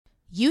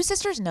You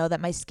sisters know that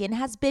my skin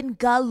has been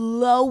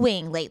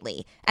glowing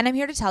lately, and I'm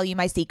here to tell you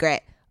my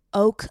secret.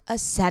 Oak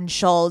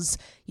Essentials.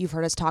 You've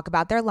heard us talk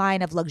about their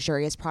line of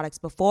luxurious products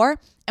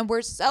before, and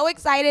we're so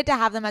excited to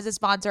have them as a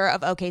sponsor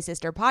of OK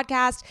Sister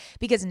Podcast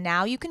because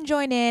now you can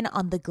join in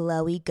on the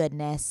glowy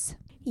goodness.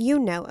 You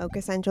know Oak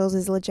Essentials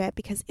is legit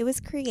because it was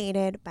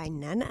created by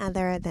none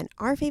other than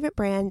our favorite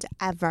brand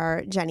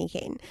ever, Jenny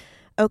Kane.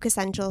 Oak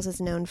Essentials is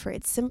known for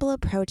its simple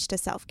approach to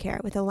self-care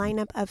with a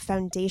lineup of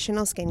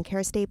foundational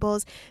skincare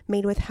staples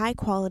made with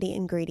high-quality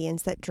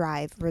ingredients that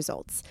drive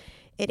results.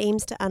 It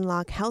aims to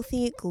unlock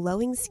healthy,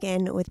 glowing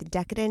skin with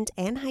decadent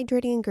and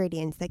hydrating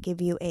ingredients that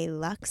give you a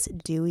luxe,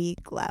 dewy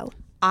glow.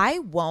 I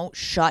won't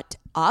shut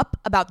up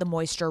about the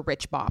Moisture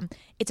Rich Balm.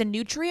 It's a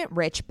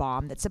nutrient-rich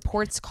balm that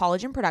supports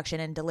collagen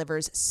production and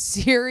delivers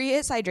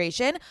serious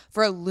hydration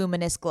for a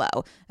luminous glow.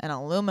 And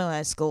a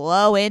luminous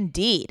glow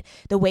indeed.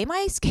 The way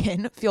my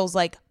skin feels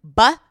like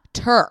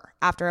butter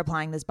after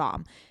applying this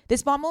balm.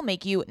 This balm will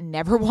make you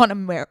never want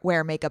to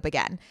wear makeup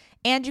again.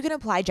 And you can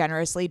apply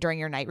generously during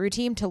your night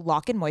routine to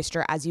lock in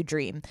moisture as you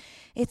dream.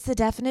 It's the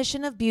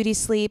definition of beauty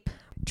sleep.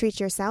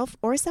 Treat yourself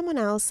or someone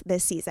else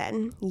this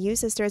season. You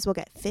sisters will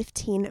get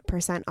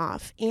 15%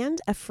 off and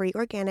a free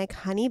organic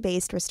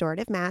honey-based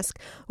restorative mask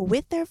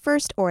with their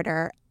first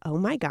order. Oh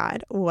my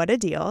God, what a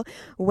deal.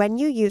 When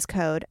you use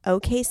code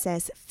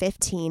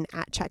OKSIS15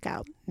 at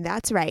checkout.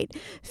 That's right,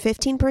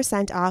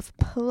 15% off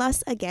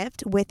plus a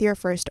gift with your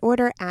first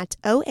order at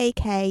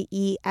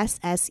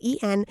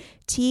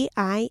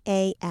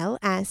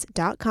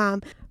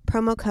OAKESSENTIALS.com.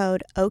 Promo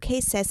code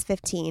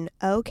OKSIS15,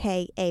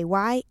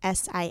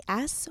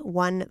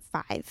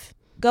 OKAYSIS15.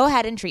 Go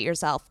ahead and treat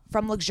yourself.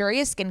 From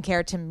luxurious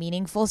skincare to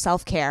meaningful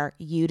self-care,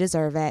 you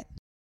deserve it.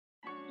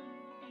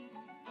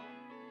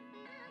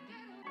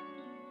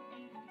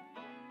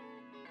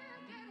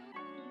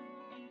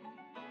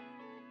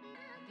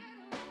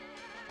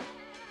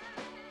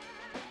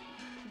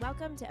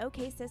 Welcome to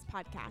OK Sis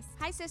Podcast.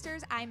 Hi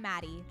sisters, I'm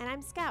Maddie. And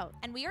I'm Scout.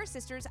 And we are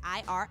Sisters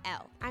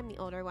IRL. I'm the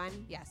older one.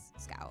 Yes,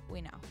 Scout,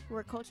 we know.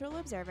 We're cultural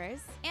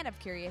observers. And of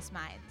curious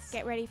minds.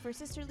 Get ready for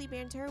sisterly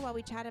banter while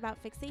we chat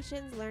about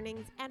fixations,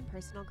 learnings, and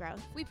personal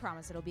growth. We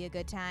promise it'll be a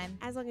good time.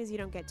 As long as you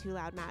don't get too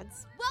loud,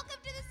 Mads. Welcome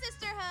to the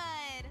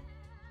sisterhood!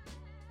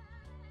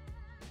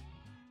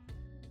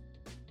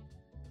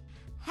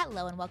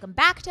 Hello and welcome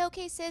back to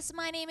OK Sis.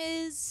 My name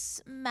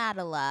is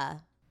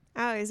Madela.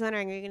 Oh, I was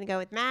wondering, are you going to go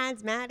with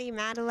Mads, Maddie,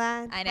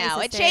 Madela? I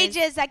know, it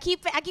changes. I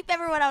keep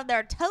everyone on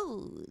their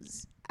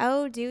toes.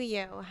 Oh, do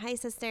you? Hi,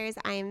 sisters.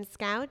 I am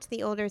Scout,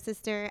 the older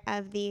sister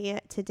of the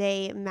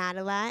today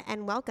Madela,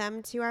 and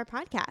welcome to our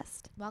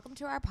podcast. Welcome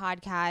to our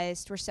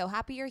podcast. We're so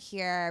happy you're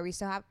here. We're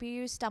so happy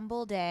you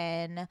stumbled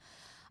in.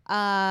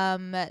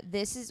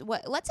 This is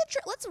what. Let's do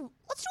a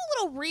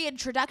little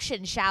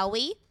reintroduction, shall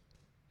we?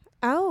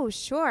 Oh,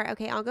 sure.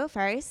 Okay, I'll go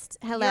first.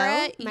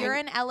 Hello. You're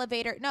an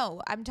elevator.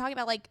 No, I'm talking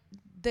about like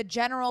the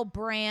general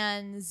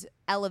brand's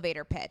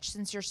elevator pitch,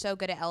 since you're so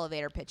good at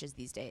elevator pitches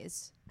these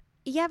days.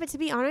 Yeah, but to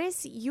be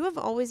honest, you have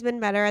always been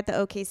better at the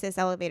OK Sis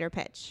elevator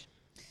pitch.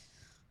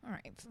 All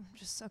right,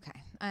 just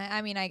okay.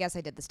 I mean, I guess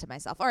I did this to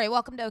myself. All right,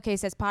 welcome to OK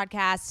Sis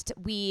Podcast.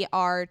 We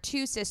are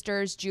two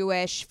sisters,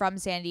 Jewish, from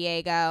San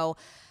Diego,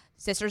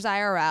 sisters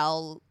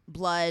IRL,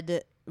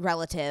 blood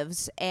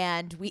relatives,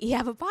 and we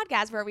have a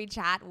podcast where we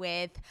chat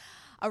with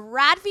a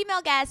rad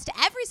female guest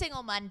every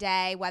single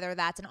Monday, whether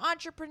that's an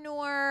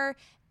entrepreneur,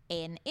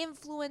 an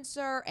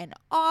influencer, an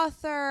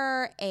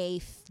author,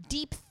 a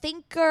deep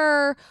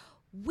thinker.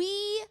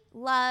 We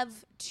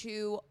love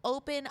to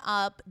open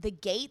up the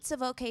gates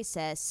of OK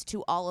Sis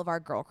to all of our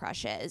girl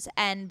crushes.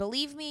 And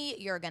believe me,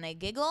 you're going to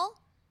giggle.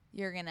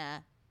 You're going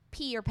to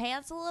pee your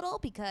pants a little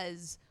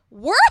because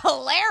we're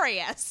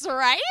hilarious,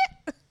 right?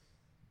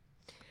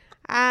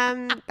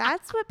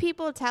 That's what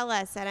people tell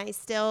us, and I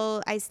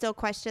still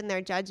question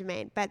their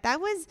judgment. But that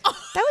was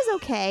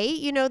okay.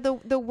 You know,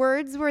 the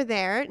words were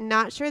there.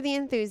 Not sure the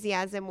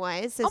enthusiasm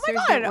was. Sisters,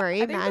 don't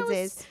worry.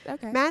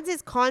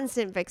 Mads'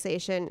 constant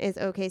fixation is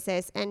OK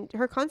Sis, and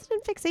her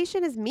constant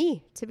fixation is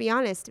me. To be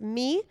honest,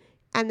 me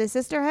and the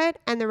sisterhood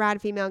and the rad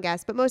female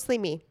guest, but mostly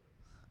me.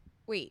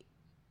 Wait,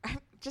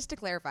 just to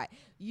clarify,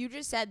 you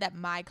just said that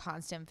my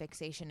constant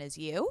fixation is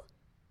you?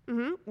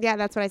 Mm-hmm. Yeah,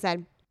 that's what I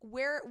said.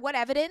 What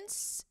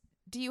evidence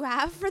do you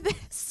have for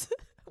this?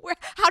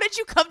 How did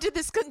you come to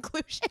this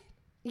conclusion?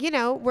 You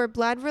know, we're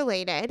blood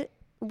related.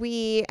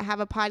 We have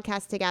a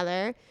podcast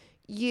together.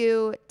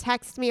 You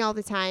text me all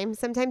the time.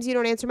 Sometimes you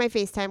don't answer my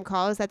FaceTime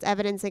calls. That's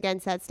evidence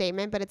against that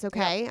statement, but it's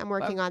okay. Yep. I'm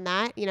working on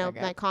that. You know,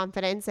 okay. My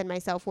confidence and my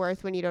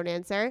self-worth when you don't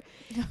answer.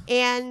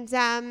 And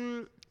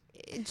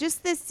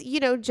just this, you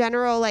know,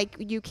 general, like,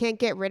 you can't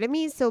get rid of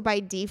me. So by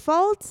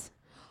default.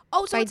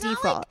 Oh, so by it's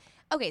default. Not like,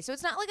 okay, so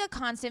it's not like a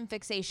constant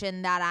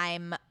fixation that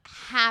I'm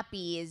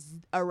happy is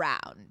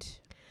around.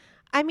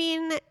 I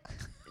mean,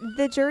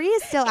 the jury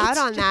is still out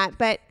on that,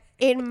 but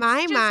in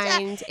my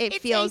mind,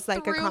 it feels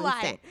like a constant.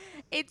 Line.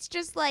 It's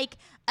just like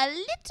a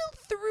little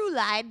through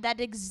line that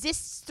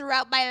exists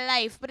throughout my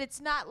life, but it's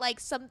not like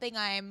something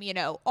I'm, you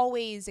know,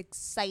 always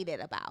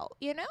excited about,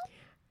 you know?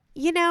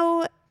 You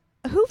know,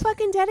 Who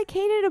fucking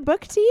dedicated a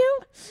book to you?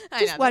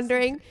 Just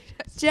wondering.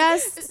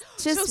 Just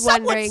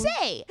wondering.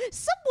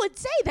 Some would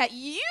say that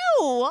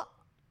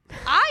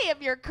I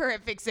am your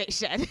current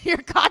fixation, your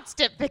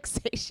constant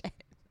fixation.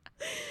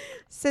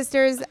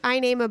 Sisters, I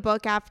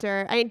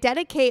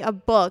dedicate a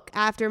book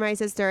after my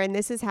sister, and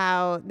this is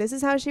how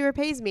she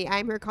repays me.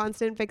 I'm her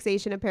constant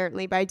fixation,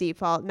 apparently by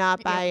default,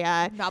 not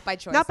by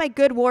choice, not by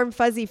good, warm,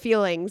 fuzzy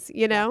feelings.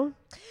 You know.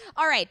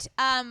 All right.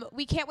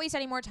 We can't waste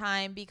any more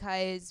time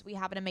because we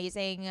have an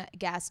amazing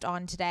guest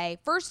on today.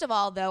 First of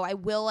all, though, I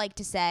will like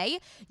to say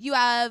you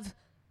have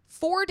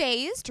 4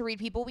 days to read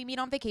People We Meet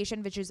on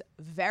Vacation, which is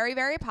very,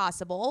 very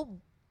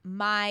possible.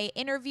 My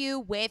interview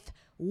with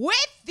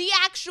the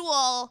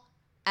actual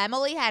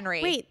Emily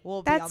Henry. Wait,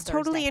 that's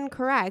totally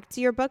incorrect.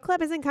 Your book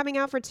club isn't coming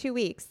out for 2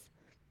 weeks.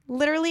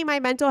 Literally, my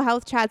mental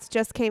health chats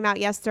just came out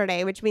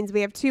yesterday, which means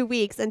we have 2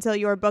 weeks until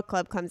your book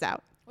club comes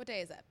out. What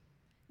day is it?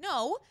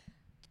 No.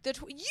 You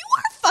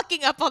are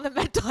fucking up on the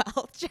mental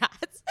health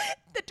chats.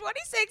 The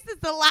 26th is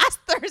the last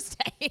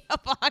Thursday of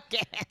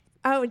August.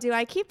 Oh, do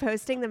I keep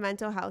posting the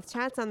mental health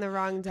chats on the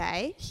wrong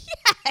day?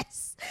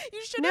 Yes.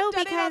 You should have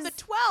done it on the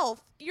 12th.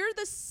 You're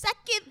the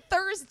second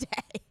Thursday.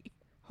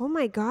 Oh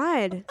my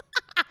God.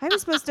 I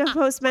was supposed to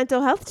post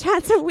mental health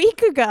chats a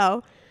week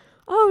ago.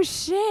 Oh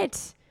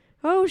shit.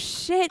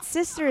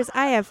 Sisters,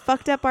 I have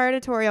fucked up our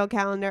editorial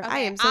calendar. Okay, I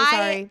am so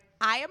sorry.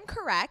 I am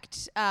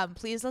correct.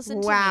 Please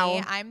listen to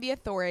me. I'm the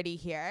authority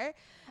here.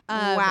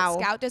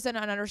 Scout doesn't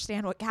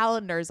understand what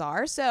calendars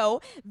are.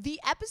 So the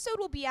episode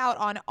will be out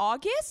on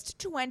August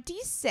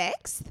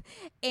 26th.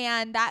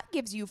 And that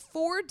gives you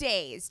 4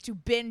 days to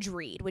binge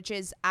read, which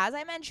is, as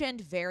I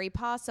mentioned, very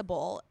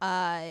possible.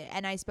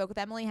 And I spoke with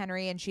Emily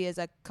Henry, and she is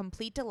a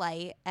complete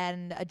delight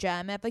and a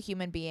gem of a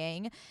human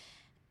being.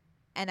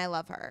 And I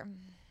love her.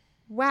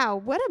 Wow,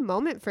 what a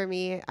moment for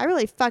me. I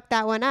really fucked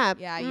that one up.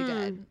 Yeah, you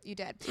did. You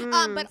did.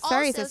 But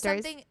sorry, also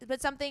sisters.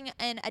 something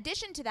in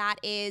addition to that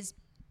is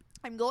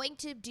I'm going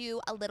to do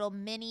a little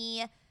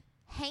mini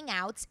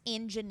hangouts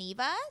in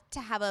Geneva to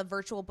have a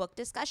virtual book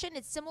discussion.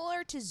 It's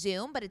similar to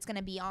Zoom, but it's going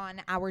to be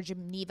on our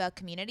Geneva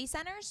Community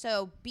Center.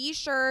 So be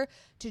sure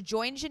to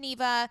join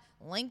Geneva.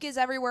 Link is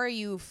everywhere.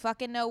 You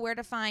fucking know where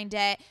to find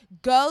it.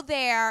 Go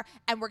there,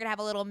 and we're going to have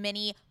a little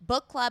mini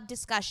book club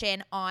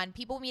discussion on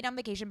People Meet on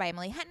Vacation by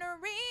Emily Henry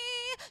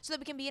so that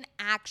we can be an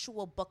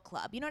actual book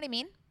club. You know what I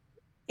mean?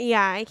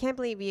 Yeah, I can't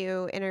believe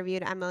you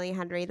interviewed Emily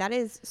Henry. That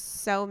is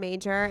so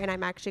major, and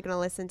I'm actually going to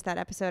listen to that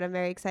episode. I'm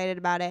very excited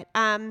about it.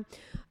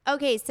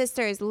 Okay,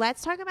 sisters,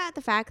 let's talk about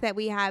the fact that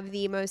we have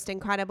the most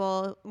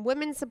incredible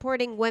women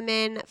supporting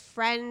women,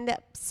 friend,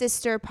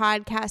 sister,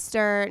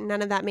 podcaster.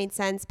 None of that made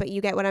sense, but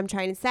you get what I'm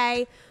trying to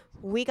say.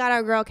 We got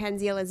our girl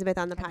Kenzie Elizabeth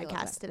on the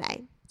podcast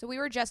today. So we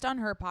were just on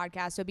her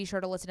podcast, so be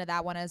sure to listen to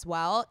that one as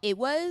well. It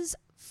was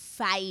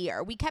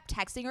fire. We kept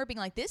texting her being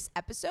like, this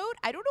episode,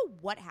 I don't know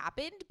what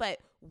happened, but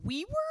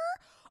we were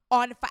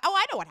on fire. Oh,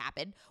 I know what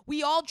happened.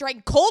 We all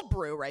drank cold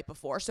brew right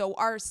before, so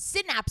our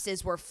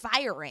synapses were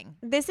firing.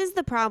 This is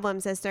the problem,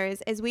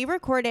 sisters, is we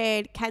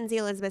recorded Kenzie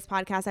Elizabeth's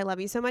podcast, I Love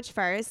You So Much,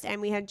 first, and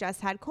we had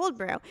just had cold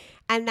brew.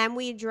 And then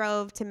we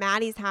drove to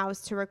Maddie's house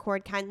to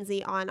record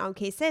Kenzie on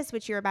OK Sis,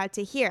 which you're about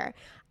to hear.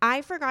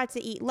 I forgot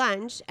to eat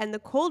lunch, and the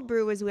cold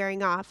brew was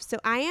wearing off. So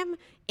I am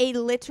a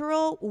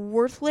literal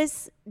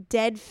worthless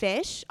dead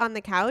fish on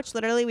the couch.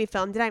 Literally, we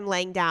filmed it. I'm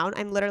laying down.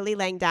 I'm literally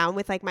laying down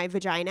with like my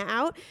vagina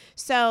out.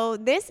 So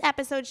this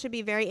episode should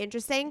be very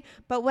interesting.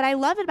 But what I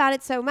love about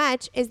it so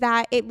much is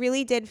that it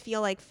really did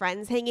feel like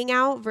friends hanging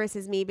out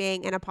versus me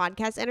being in a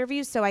podcast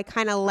interview. So I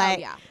kind of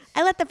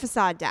I let the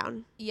facade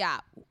down. Yeah.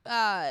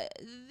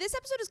 This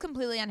episode is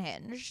completely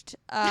unhinged.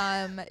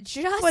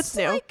 Just what's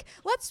new?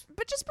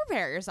 But just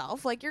prepare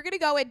yourself. Like, you're gonna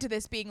go into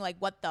this being like,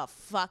 what the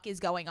fuck is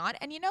going on?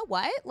 And you know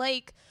what?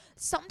 Like,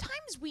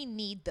 sometimes we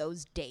need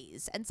those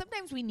days, and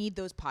sometimes we need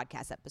those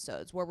podcast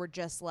episodes where we're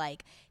just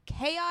like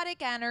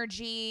chaotic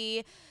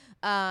energy,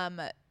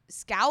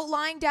 Scout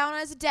lying down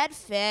as a dead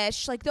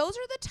fish. Like, those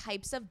are the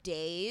types of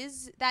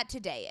days that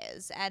today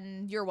is,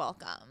 and you're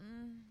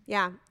welcome.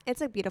 Yeah,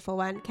 it's a beautiful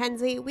one.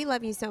 Kenzie, we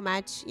love you so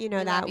much. You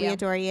know that. We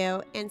adore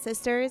you. And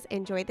sisters,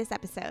 enjoy this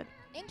episode.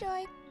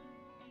 Enjoy.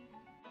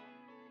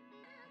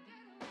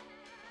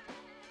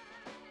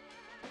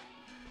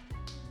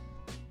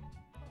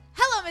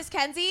 Hello, Miss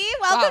Kenzie.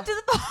 Welcome to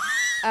the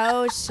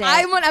Oh, shit.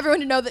 I want everyone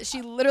to know that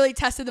she literally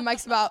tested the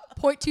mics about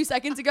 0.2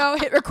 seconds ago,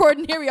 hit record,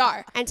 and here we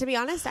are. And to be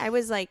honest, I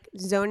was like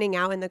zoning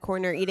out in the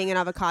corner eating an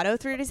avocado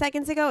 30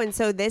 seconds ago. And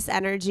so this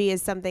energy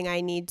is something I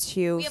need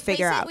to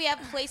figure out. We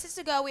have places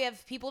to go. We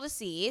have people to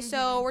see. Mm-hmm.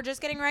 So we're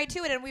just getting right to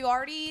it. And we've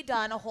already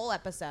done a whole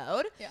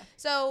episode. Yeah.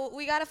 So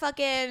we got to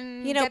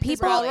fucking get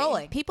this ball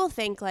rolling. People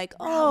think like,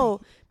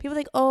 oh,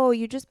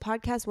 you just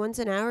podcast once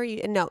an hour.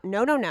 No.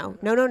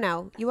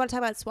 You want to talk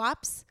about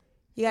swaps?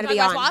 You got to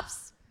be on.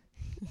 Swaps?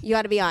 You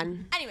got to be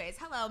on. Anyways,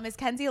 hello, Miss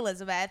Kenzie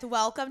Elizabeth.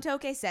 Welcome to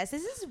OK Sis.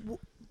 This is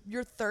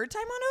your third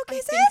time on OK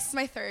Sis? It's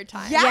my third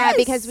time. Yes. Yeah,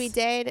 because we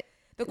did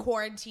the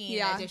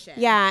quarantine edition.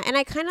 Yeah, and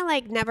I kind of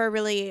like never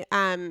really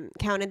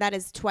counted that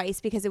as twice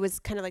because it was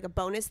kind of like a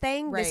bonus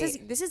thing. Right.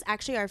 This is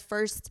actually our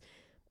first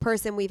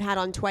person we've had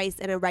on twice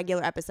in a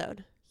regular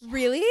episode.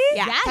 Really?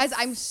 Yeah. Yes. Guys,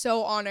 I'm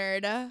so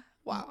honored.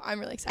 Wow, I'm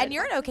really excited. And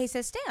you're an OK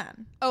Sis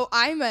stan. Oh,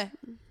 I'm a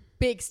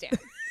big stan.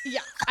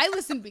 Yeah, I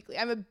listen weekly.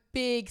 I'm a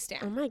big stan.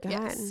 Oh my God.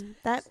 Yes.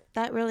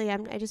 That really,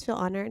 I just feel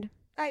honored.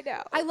 I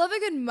know. I love a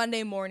good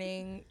Monday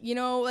morning. You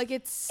know, like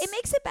it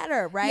makes it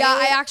better, right? Yeah,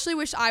 I actually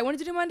wish I wanted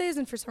to do Mondays,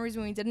 and for some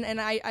reason we didn't, and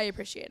I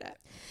appreciate it.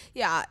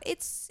 Yeah,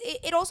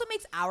 it also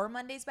makes our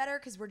Mondays better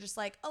because we're just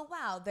like, oh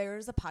wow,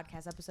 there's a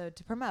podcast episode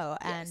to promote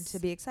and to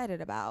be excited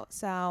about.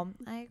 So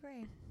I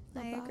agree.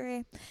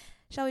 Agree.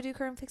 Shall we do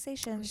current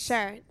fixations?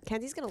 Sure.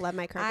 Kenzie's going to love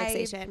my current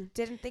fixation.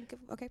 Didn't think of,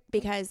 okay.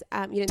 Because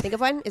you didn't think of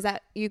one? Is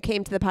that you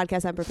came to the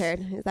podcast unprepared?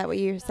 Is that what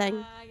you're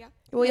saying? Yeah.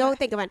 Well, you don't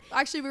think of one.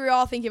 Actually, we were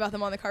all thinking about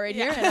them on the car right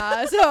here.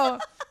 And, so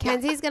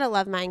Kenzie's going to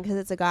love mine because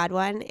it's a God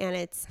one, and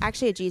it's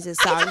actually a Jesus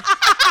song.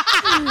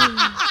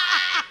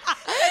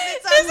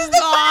 This is the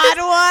God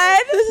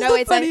one. No,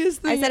 the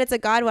funniest thing. I said it's a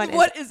God one.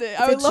 What is it?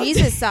 It's a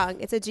Jesus song.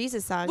 It's a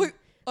Jesus song. Wait,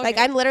 Like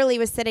okay. I'm literally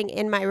was sitting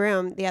in my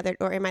room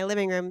or in my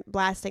living room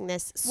blasting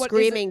this, What is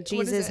screaming, it?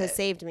 What is Jesus has it?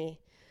 saved me.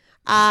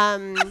 I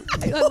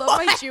love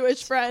my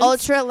Jewish friends.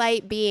 Ultra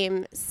Light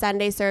Beam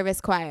Sunday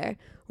Service Choir.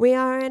 We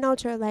are an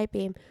ultra light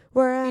beam.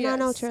 We're an Yes.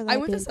 ultra light beam. I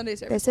went to Sunday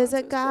service. This is a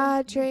once. It was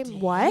God dream.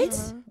 What?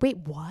 Uh-huh. Wait,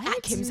 what?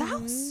 At Kim's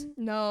house?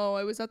 No,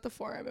 it was at the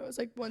forum. It was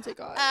like once it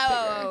got bigger.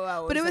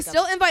 Oh, But it was like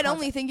still invite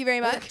only. Thank you very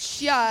much.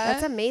 Yeah.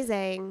 That's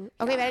amazing.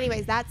 Okay, but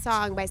anyways, that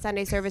song by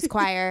Sunday Service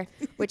Choir,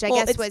 which I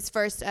Well, guess was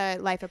first a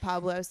Life of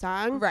Pablo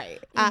song. Right.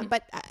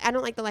 But I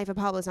don't like the Life of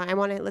Pablo song. I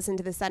want to listen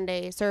to the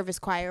Sunday Service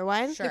Choir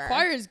one. Sure. The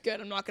choir is good.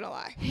 I'm not going to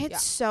lie.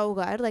 It's so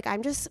good. Like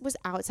I'm just was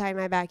outside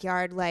my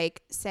backyard,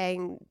 like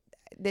saying,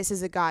 this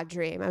is a God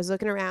dream. I was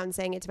looking around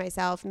saying it to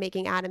myself,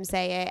 making Adam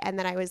say it. And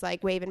then I was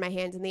like waving my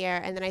hands in the air.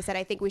 And then I said,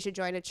 I think we should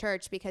join a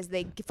church because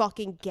they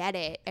fucking get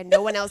it. And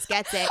no one else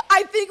gets it.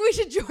 I think we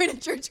should join a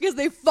church because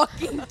they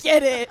fucking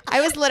get it.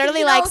 I was literally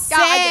You like, know, Scott,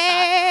 I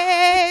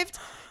get saved.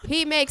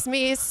 He makes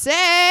me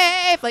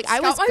safe. Like I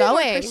was Scott might be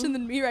more going. Christian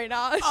than me right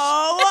now.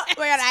 Oh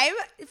my God, I'm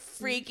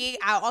freaking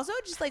out. Also,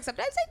 just like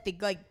sometimes I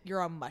think like you're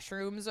on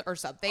mushrooms or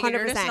something and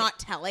you're just 100%. not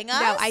telling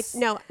us.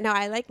 No,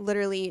 I like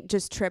literally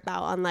just trip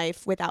out on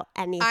life without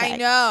anything. I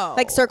know.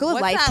 Like Circle of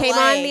What's Life that came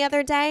like? on the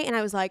other day and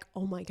I was like,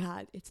 oh my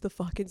God, it's the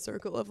fucking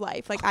Circle of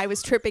Life. Like I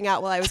was tripping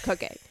out while I was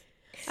cooking.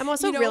 I'm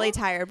also You know- really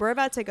tired. We're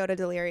about to go to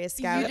Delirious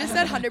Scout. You just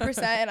said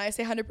 100%, and I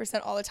say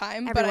 100% all the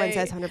time. Everyone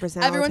says 100% all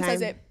the Everyone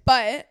says time. it,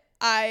 but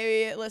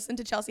I listen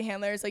to Chelsea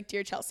Handler's like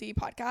Dear Chelsea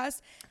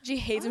podcast. She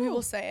hates when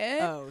people say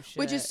it, Oh,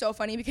 which is shit. so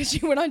funny because she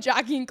went on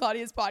Jackie and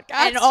Claudia's podcast.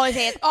 And all they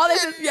say is, all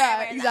this,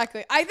 yeah,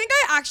 exactly. I think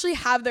I actually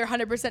have their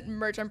 100%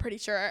 merch. I'm pretty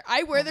sure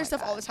I wear their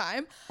stuff all the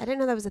time. I didn't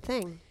know that was a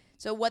thing.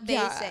 So what they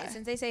Yeah. say,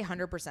 since they say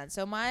 100%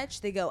 so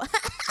much, they go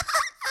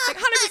Like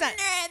 100%.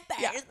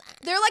 Yeah.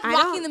 They're like I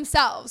mocking don't-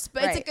 themselves,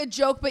 but Right. it's like a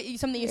joke, but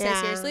something you say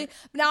Yeah. seriously.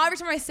 Now every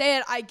time I say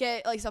it, I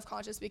get like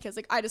self-conscious because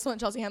like I just want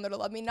Chelsea Handler to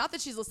love me. Not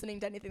that she's listening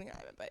to anything that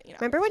I'm in, but you know.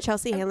 Remember when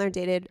Chelsea Handler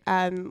dated,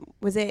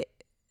 was it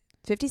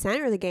 50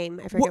 Cent or The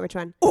Game? I forget which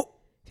one.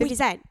 50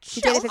 Cent.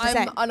 She dated 50 I'm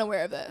Cent.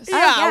 unaware of this. Oh,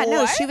 yeah,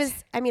 no, what? she was,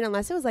 I mean,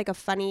 unless it was like a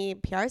funny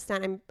PR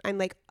stunt, I'm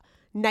like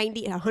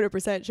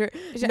 100% sure.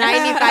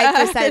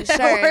 95%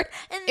 sure.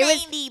 It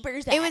was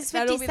 90%. It was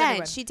That'll 50 be the good Cent.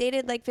 one. She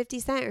dated like 50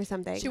 Cent or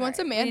something. She wants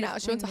a We man need now. to-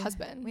 She wants a we need-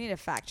 husband. We need a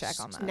fact check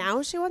on that.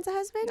 Now she wants a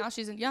husband? Now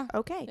she's in, yeah.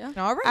 Okay. Yeah.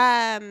 All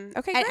right.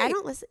 Okay, great. I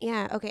don't listen.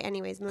 Yeah. Okay.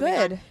 Anyways, moving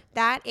Good. on.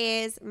 That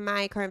is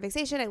my current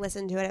fixation. I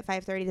listened to it at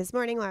 5:30 this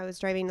morning while I was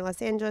driving to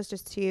Los Angeles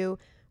just to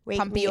wake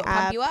Pump me you- up.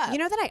 pump you up. You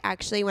know that I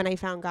actually, when I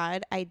found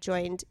God, I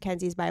joined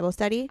Kenzie's Bible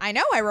study. I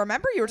know. I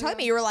remember you were telling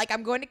me. You were like,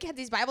 I'm going to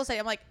Kenzie's Bible study.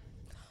 I'm like,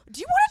 do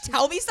you want to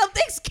tell me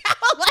something, Scout?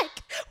 Like,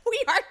 we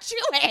are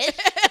Jewish.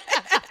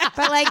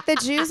 But like the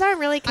Jews aren't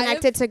really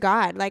connected to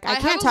God. Like I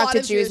have can't a talk lot to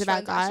of Jews Jewish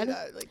about friends, God. actually,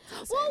 that, like,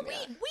 do the Well, same,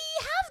 we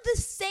yeah. have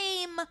the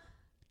same.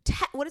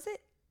 What is it?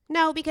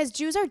 No, because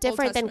Jews are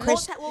different than Testament.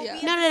 Christians. Well, Yeah. we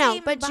have No, the no, no.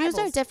 same But Jews are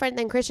Bibles. different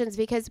than Christians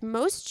because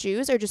most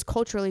Jews are just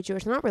culturally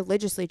Jewish. They're not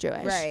religiously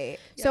Jewish. Right.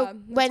 So Yeah, that's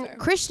when fair.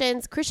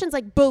 Christians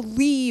like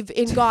believe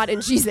in God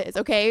and Jesus,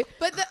 okay?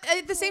 But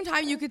at the same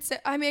time, you could say,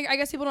 I mean, I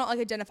guess people don't like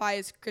identify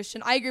as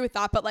Christian. I agree with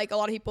that, but like a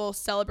lot of people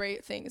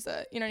celebrate things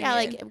that, you know what Yeah,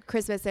 I mean? like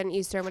Christmas and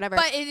Easter and whatever.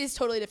 But it is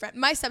totally different.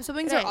 My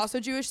step-siblings It are is. also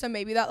Jewish, so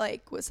maybe that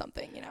like was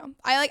something, you know.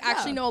 I like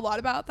actually know a lot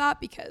about that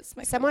because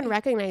my Someone family.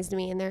 recognized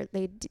me and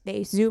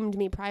they zoomed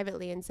me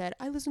privately and said,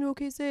 "I listen to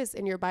OK Sis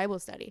in your Bible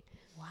study."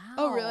 Wow.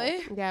 Oh,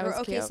 really? Yeah, it was We're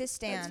okay, cute. sis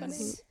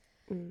stands.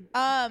 Mm.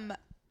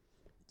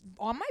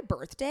 On my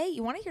birthday,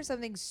 you want to hear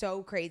something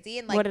so crazy?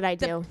 And like, What did I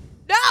do?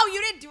 No,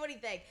 you didn't do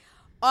anything.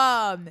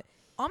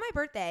 On my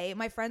birthday,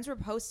 my friends were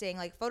posting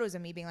like photos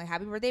of me being like,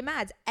 "Happy birthday,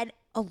 Mads," and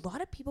a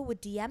lot of people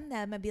would DM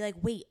them and be like,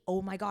 "Wait,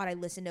 oh my God, I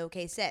listened to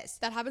OK Sis."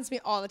 That happens to me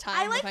all the time.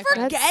 I, with like, my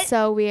forget friends. That's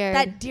so weird.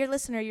 That, dear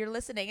listener, you're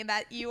listening, and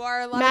that you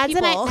are a lot Mads of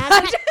and people.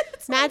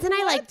 Mads and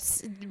I like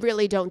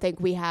really don't think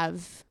we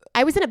have.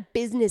 I was in a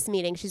business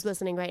meeting. She's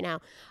listening right now.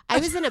 I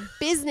was in a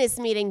business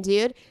meeting,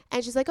 dude,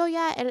 and she's like, "Oh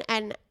yeah,"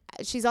 and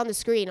she's on the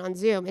screen on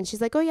Zoom and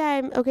she's like, oh yeah,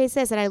 I'm okay,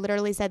 sis. And I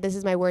literally said, this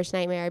is my worst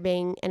nightmare,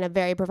 being in a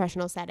very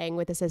professional setting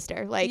with a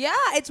sister. Like, yeah,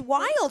 it's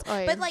wild. Oh,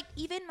 yeah. But like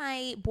even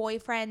my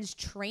boyfriend's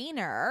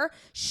trainer,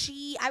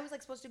 I was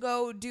like supposed to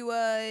go do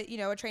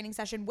a training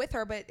session with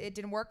her, but it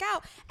didn't work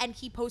out. And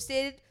he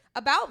posted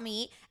about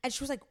me and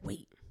she was like,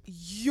 wait,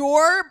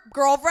 your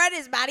girlfriend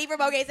is Maddie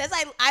from OK Sis?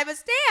 I'm a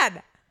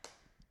stan.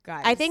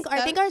 Guys, I think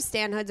our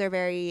stanhoods are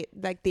very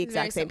like the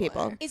exact same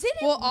people. Is it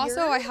Well,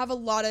 also I have a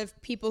lot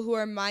of people who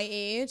are my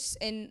age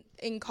in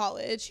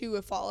college who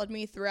have followed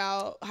me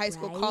throughout high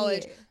school,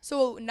 college.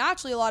 So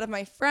naturally, a lot of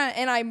my friends,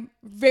 and I'm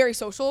very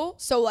social,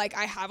 so like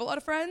I have a lot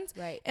of friends.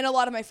 Right. And a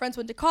lot of my friends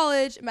went to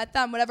college, met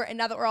them, whatever. And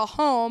now that we're all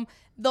home,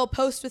 they'll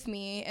post with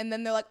me, and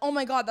then they're like, "Oh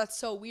my God, that's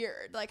so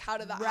weird! Like, how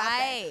did that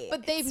happen?"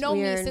 But they've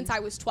known me since I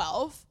was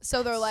 12,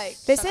 so they're like,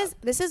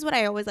 "This is what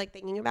I always like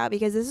thinking about,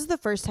 because this is the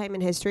first time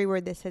in history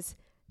where this has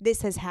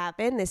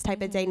happened, this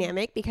type of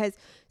dynamic, because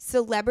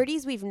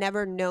celebrities, we've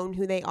never known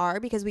who they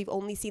are because we've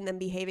only seen them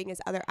behaving as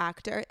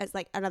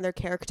like another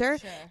character.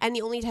 Sure. And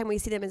the only time we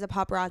see them is a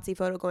paparazzi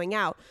photo going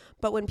out.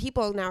 But when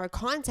people now are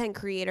content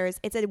creators,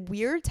 it's a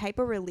weird type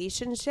of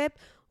relationship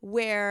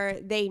where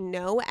they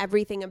know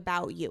everything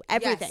about you,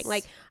 everything. Yes.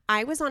 Like,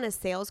 I was on a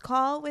sales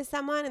call with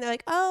someone and they're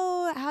like,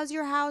 oh, how's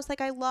your house?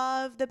 Like, I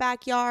love the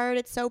backyard.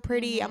 It's so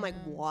pretty. I'm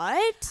like,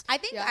 what? I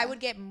think I would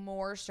get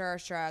more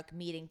starstruck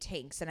meeting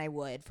Tinks than I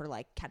would for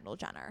like Kendall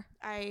Jenner.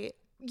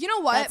 You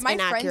know what? My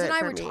friends and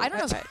I were, I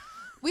don't know.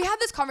 We had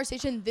this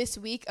conversation this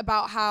week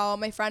about how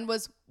my friend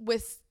was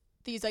with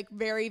these like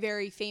very,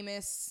 very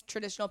famous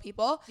traditional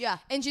people. Yeah.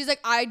 And she's like,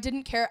 I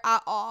didn't care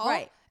at all.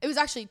 Right. It was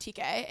actually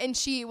TK, and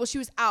she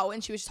was out,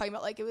 and she was just talking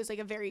about like it was like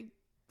a very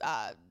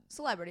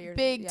celebrity or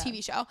big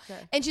TV show,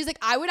 and she's like,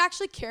 I would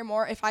actually care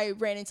more if I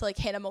ran into like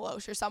Hannah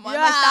Maloche or someone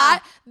like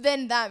that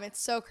than them.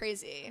 It's so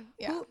crazy.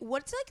 Yeah.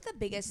 What's like the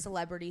biggest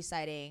celebrity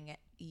sighting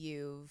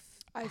you've?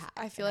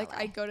 I feel like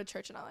I go to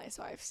church in LA,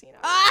 so I've seen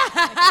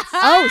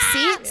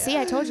it. See,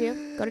 I told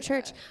you. Go to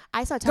church.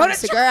 I saw Tom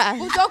Segura.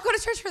 Well, don't go to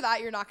church for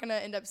that. You're not going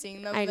to end up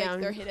seeing them. I know.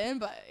 Like, they're hidden,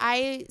 but.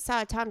 I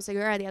saw Tom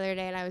Segura the other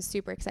day, and I was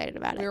super excited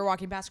about it. We were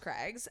walking past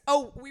Craig's.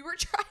 Oh, remember we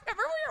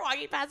were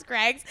walking past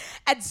Craig's,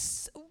 and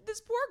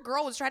this poor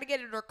girl was trying to get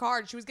in her car,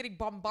 and she was getting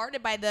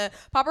bombarded by the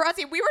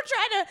paparazzi. We were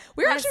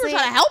actually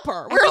trying to help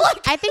her.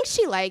 I think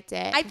she liked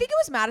it. I think it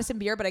was Madison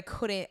Beer, but I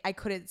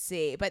couldn't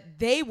see. But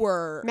they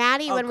were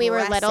Maddie, when we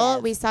were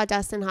little, we saw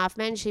Dustin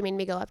Hoffman. She made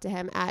me go up to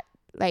him at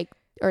like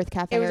Earth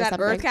Cafe. It was or at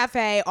something. Earth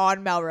Cafe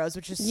on Melrose,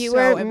 which is you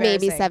so were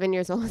maybe 7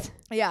 years old.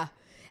 Yeah,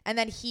 and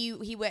then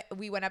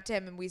we went up to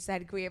him and we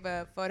said, "Can we have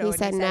a photo?" He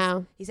said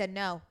no. He said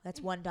no. That's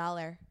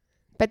 $1.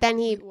 But then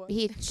he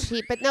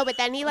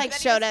like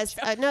showed us.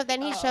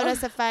 Then he showed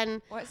us a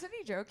fun. Wasn't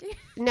he joking?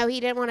 No, he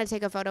didn't want to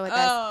take a photo with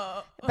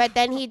us. But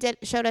then he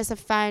showed us a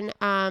fun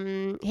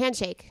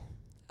handshake.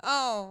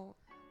 Oh.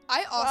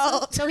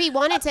 So he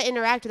wanted to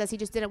interact with us. He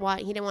just didn't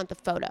want the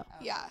photo.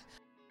 Yeah.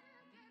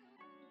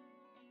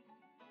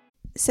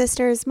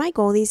 Sisters, my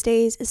goal these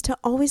days is to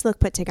always look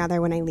put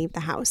together when I leave the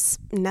house.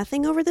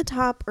 Nothing over the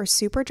top or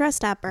super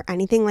dressed up or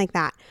anything like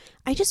that.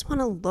 I just want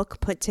to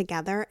look put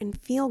together and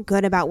feel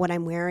good about what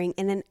I'm wearing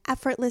in an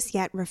effortless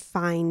yet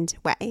refined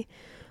way.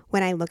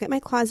 When I look at my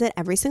closet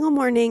every single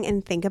morning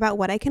and think about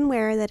what I can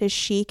wear that is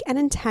chic and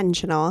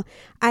intentional,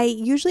 I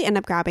usually end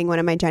up grabbing one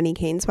of my Jenny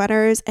Kane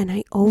sweaters, and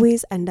I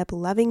always end up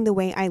loving the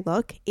way I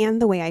look and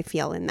the way I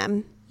feel in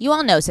them. You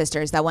all know,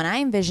 sisters, that when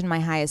I envision my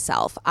highest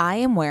self, I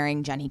am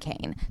wearing Jenny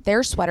Kane.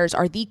 Their sweaters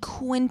are the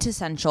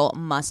quintessential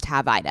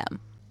must-have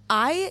item.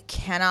 I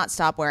cannot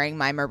stop wearing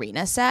my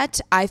Marina set.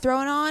 I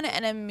throw it on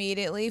and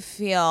immediately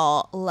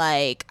feel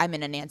like I'm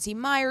in a Nancy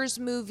Meyers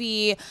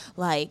movie,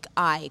 like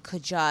I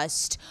could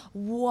just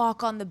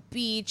walk on the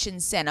beach in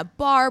Santa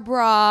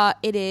Barbara.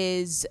 It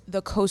is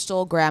the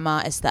coastal grandma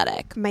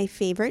aesthetic. My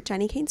favorite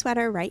Jenny Kane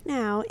sweater right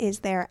now is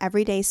their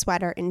everyday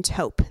sweater in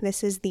taupe.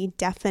 This is the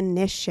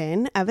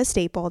definition of a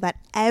staple that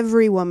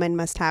every woman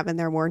must have in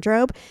their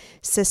wardrobe.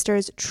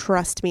 Sisters,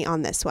 trust me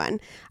on this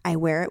one. I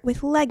wear it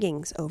with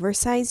leggings,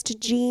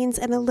 oversized jeans,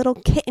 and a little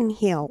kitten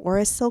heel or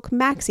a silk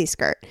maxi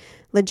skirt.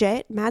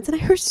 Legit, Mads and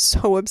I are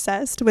so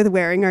obsessed with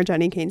wearing our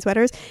Jenny Kane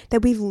sweaters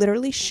that we've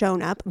literally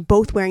shown up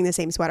both wearing the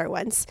same sweater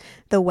once.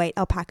 The white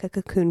alpaca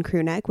cocoon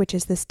crew neck, which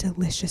is this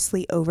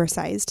deliciously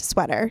oversized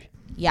sweater.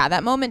 Yeah,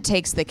 that moment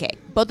takes the cake.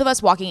 Both of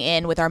us walking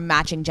in with our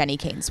matching Jenny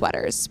Kane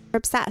sweaters. We're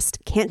obsessed.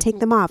 Can't take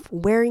them off.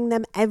 Wearing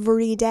them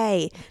every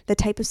day. The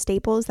type of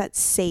staples that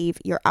save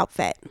your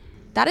outfit.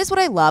 That is what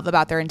I love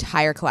about their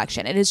entire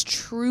collection. It is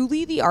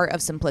truly the art of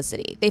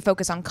simplicity. They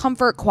focus on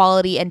comfort,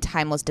 quality, and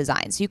timeless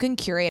designs. You can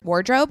curate a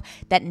wardrobe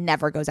that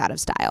never goes out of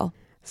style.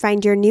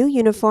 Find your new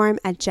uniform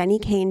at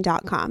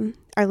jennykane.com.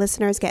 Our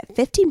listeners get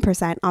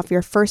 15% off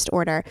your first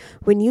order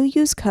when you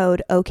use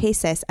code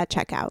OKSIS at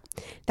checkout.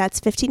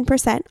 That's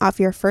 15% off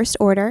your first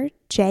order,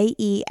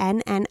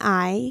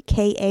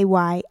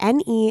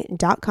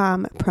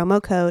 JENNIKAYNE.com,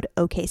 promo code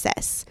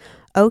OKSIS.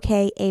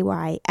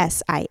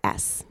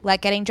 OKAYSIS.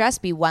 Let getting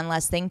dressed be one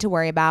less thing to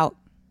worry about.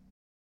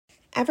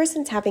 Ever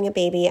since having a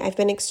baby, I've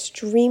been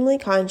extremely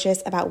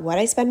conscious about what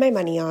I spend my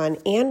money on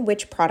and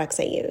which products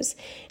I use.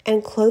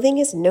 And clothing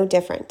is no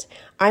different.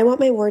 I want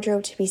my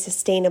wardrobe to be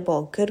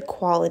sustainable, good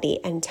quality,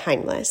 and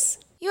timeless.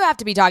 You have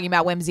to be talking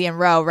about Whimsy &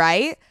 Row,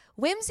 right?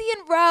 Whimsy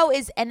 & Row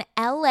is an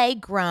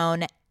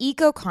LA-grown,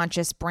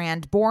 eco-conscious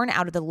brand born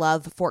out of the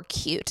love for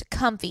cute,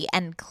 comfy,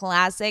 and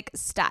classic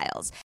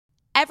styles.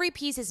 Every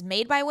piece is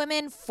made by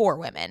women for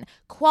women.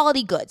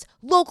 Quality goods,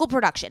 local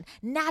production,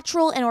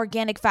 natural and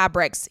organic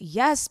fabrics.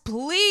 Yes,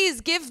 please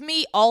give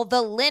me all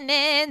the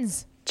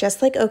linens.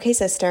 Just like OK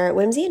Sister,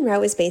 Whimsy &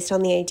 Row is based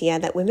on the idea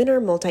that women are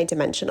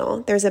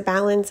multidimensional. There's a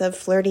balance of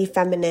flirty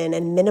feminine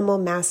and minimal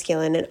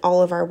masculine in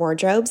all of our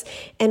wardrobes,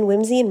 and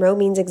Whimsy & Row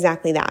means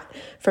exactly that.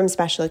 From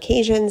special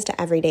occasions to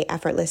everyday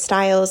effortless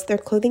styles, their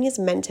clothing is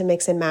meant to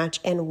mix and match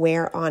and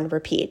wear on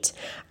repeat.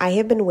 I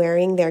have been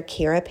wearing their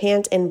Kira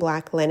pant in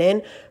black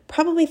linen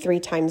probably 3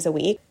 times a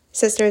week.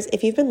 Sisters,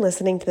 if you've been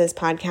listening to this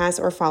podcast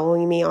or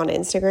following me on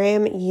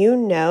Instagram, you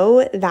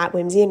know that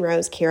Whimsy &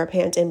 Row's Kira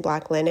pant in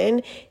black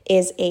linen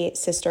is a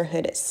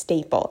sisterhood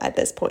staple at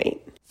this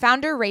point.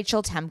 Founder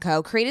Rachel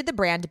Temko created the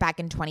brand back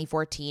in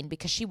 2014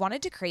 because she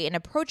wanted to create an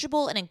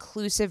approachable and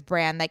inclusive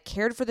brand that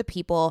cared for the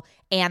people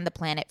and the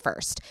planet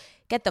first.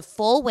 Get the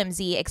full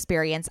Whimsy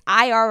experience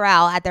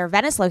IRL at their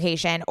Venice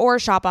location or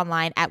shop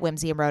online at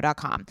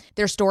whimsyandrow.com.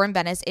 Their store in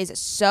Venice is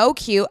so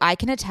cute, I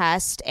can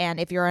attest, and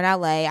if you're in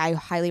LA, I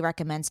highly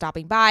recommend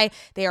stopping by.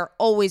 They are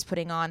always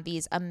putting on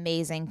these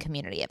amazing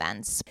community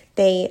events.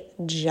 They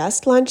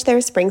just launched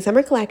their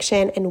spring-summer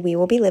collection, and we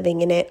will be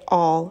living in it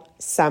all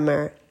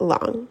summer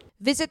long.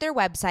 Visit their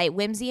website,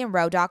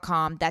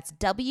 whimsyandrow.com. That's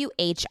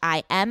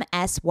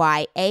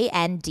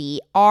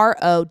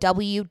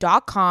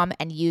WHIMSYANDROW.com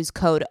and use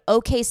code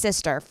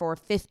OKSister for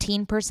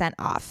 15%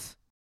 off.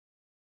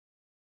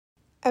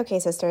 Okay,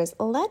 sisters,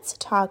 let's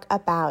talk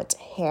about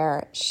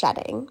hair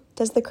shedding.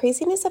 Does the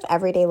craziness of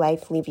everyday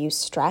life leave you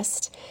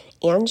stressed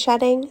and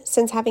shedding?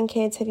 Since having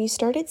kids, have you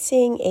started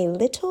seeing a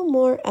little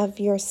more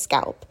of your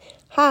scalp?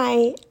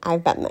 Hi,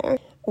 I've been there.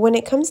 When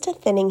it comes to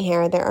thinning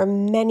hair, there are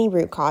many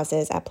root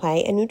causes at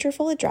play, and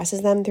Nutrafol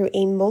addresses them through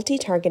a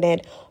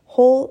multi-targeted,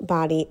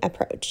 whole-body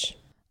approach.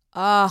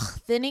 Ugh,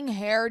 thinning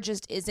hair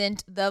just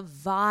isn't the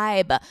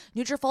vibe.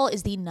 Nutrafol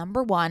is the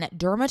 #1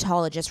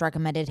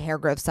 dermatologist-recommended hair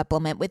growth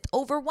supplement, with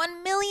over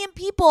 1 million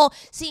people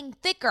seeing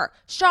thicker,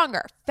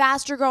 stronger,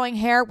 faster-growing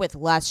hair with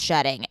less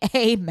shedding.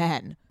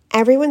 Amen.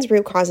 Everyone's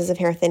root causes of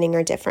hair thinning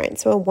are different,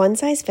 so a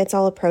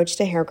one-size-fits-all approach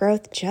to hair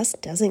growth just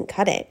doesn't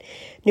cut it.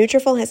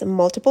 Nutrafol has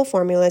multiple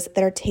formulas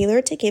that are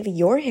tailored to give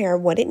your hair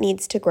what it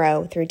needs to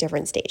grow through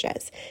different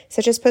stages,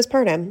 such as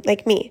postpartum,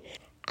 like me.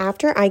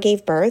 After I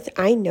gave birth,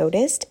 I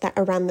noticed that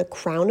around the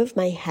crown of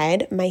my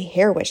head, my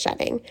hair was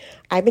shedding.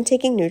 I've been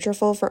taking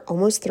Nutrafol for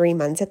almost 3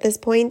 months at this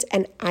point,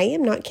 and I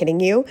am not kidding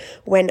you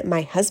when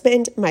my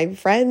husband, my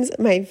friends,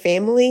 my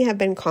family have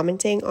been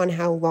commenting on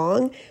how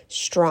long,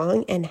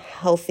 strong, and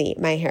healthy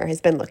my hair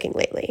has been looking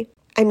lately.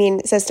 I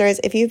mean, sisters,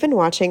 if you've been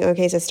watching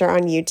OK Sister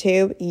on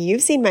YouTube,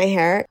 you've seen my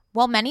hair.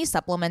 While many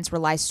supplements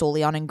rely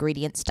solely on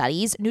ingredient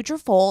studies,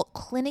 Nutrafol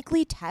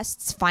clinically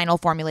tests final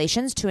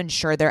formulations to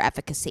ensure their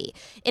efficacy.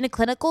 In a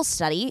clinical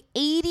study,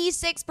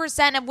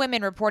 86% of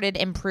women reported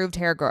improved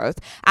hair growth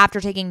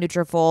after taking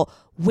Nutrafol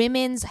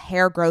women's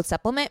hair growth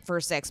supplement for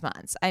 6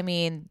 months. I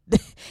mean,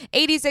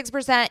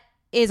 86%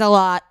 is a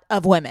lot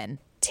of women.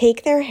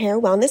 Take their hair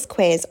wellness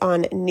quiz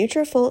on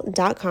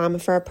Nutrafol.com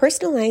for a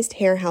personalized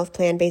hair health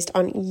plan based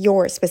on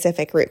your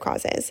specific root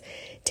causes.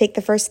 Take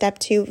the first step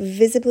to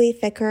visibly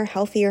thicker,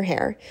 healthier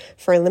hair.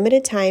 For a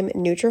limited time,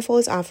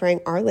 Nutrafol is offering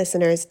our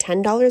listeners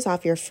 $10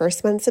 off your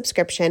first month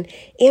subscription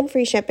and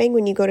free shipping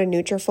when you go to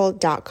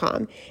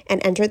Nutrafol.com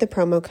and enter the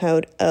promo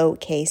code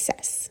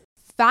OKSIS.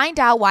 Find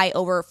out why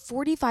over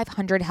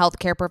 4,500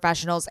 healthcare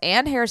professionals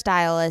and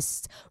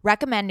hairstylists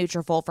recommend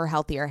Nutrafol for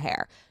healthier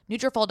hair.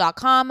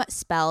 Nutrafol.com,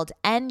 spelled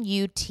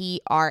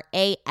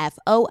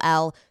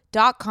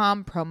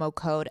Nutrafol.com, promo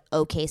code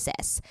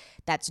OKSIS.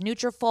 That's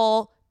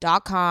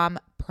Nutrafol.com,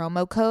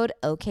 promo code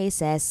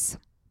OKSIS.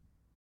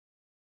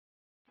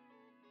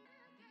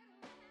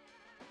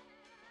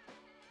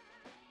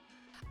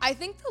 I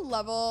think the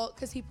level,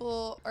 because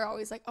people are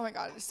always like, oh my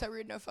God, it's so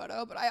rude, no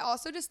photo. But I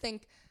also just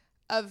think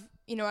of,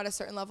 you know, at a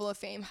certain level of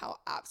fame, how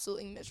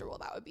absolutely miserable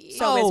that would be.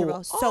 So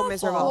miserable. So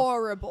miserable.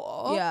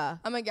 Horrible. Yeah.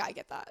 I'm like, yeah, I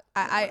get that.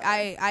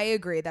 I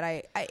agree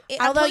that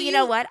although, you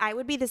know what? I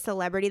would be the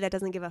celebrity that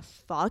doesn't give a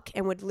fuck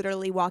and would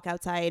literally walk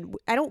outside.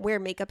 I don't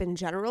wear makeup in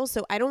general,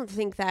 so I don't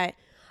think that.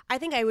 I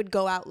think I would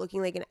go out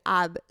looking like an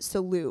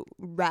absolute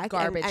wreck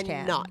garbage and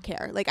can. Not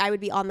care. Like, I would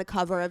be on the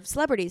cover of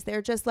Celebrities.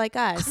 They're just like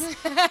us.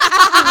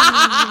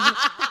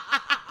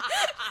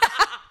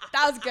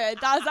 That was good.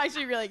 That was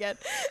actually really good.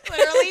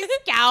 Literally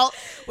Scout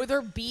with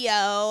her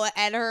BO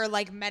and her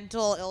like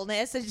mental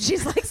illness, and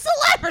she's like,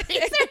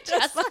 celebrities are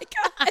just like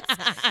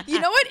us. You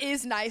know what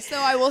is nice though,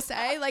 I will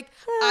say, like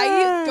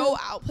I go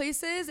out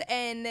places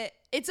and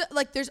it's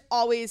like there's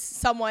always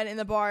someone in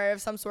the bar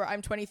of some sort.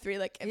 I'm 23,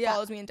 like it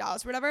follows me in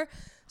Dallas or whatever.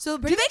 So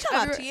do they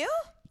come up to you?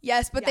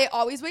 Yes, but they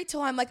always wait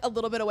till I'm like a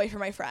little bit away from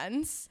my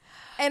friends.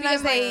 And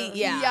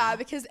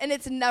because and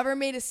it's never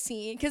made a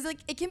scene because like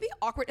it can be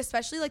awkward,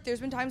 especially like there's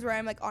been times where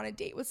I'm like on a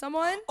date with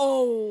someone.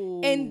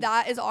 And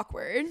that is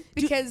awkward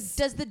because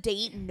does the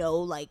date know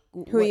like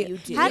what you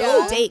do? How do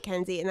you date,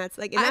 Kenzie? And that's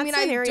like in that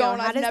scenario,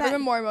 I've never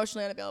been more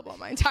emotionally unavailable in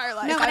my entire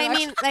life. No, but I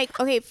mean like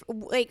okay,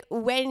 like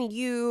when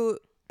you,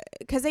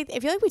 because I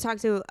feel like we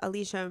talked to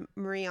Alicia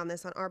Marie on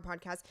this on our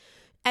podcast.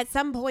 At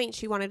some point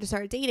she wanted to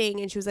start dating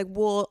and she was like,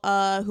 well,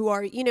 who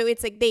are,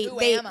 it's like they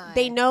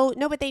know,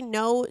 but they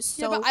know.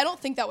 So yeah, but I don't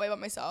think that way about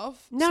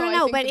myself.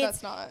 No, but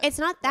it's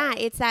not that.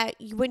 It's that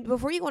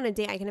before you go on a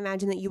date, I can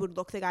imagine that you would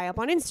look the guy up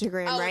on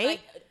Instagram, right?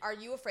 Like, are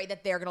you afraid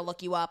that they're going to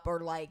look you up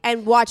or like.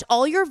 And watch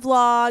all your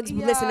vlogs,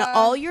 listen to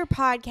all your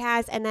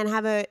podcasts, and then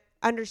have a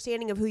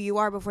understanding of who you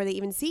are before they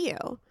even see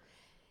you?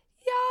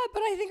 Yeah,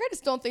 but I think I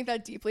just don't think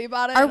that deeply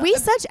about it. Are we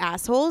such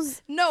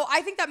assholes? No,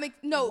 I think that makes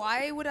no.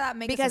 Why would that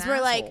make because us we're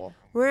asshole? Like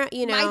we're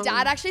my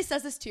dad actually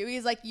says this too.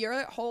 He's like,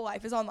 your whole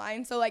life is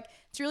online, so like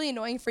it's really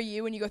annoying for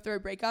you when you go through a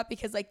breakup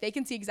because like they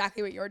can see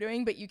exactly what you're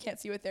doing, but you can't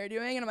see what they're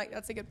doing. And I'm like,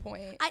 that's a good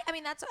point. I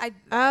mean that's I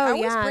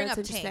always bring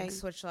up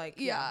Tinks, which like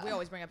we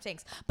always bring up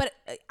Tinks. But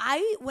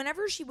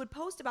whenever she would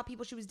post about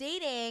people she was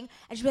dating,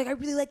 and she'd be like, I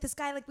really like this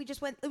guy. Like we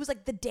just went. It was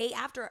like the day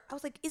after. I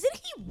was like, isn't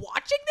he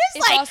watching this?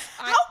 It's like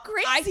how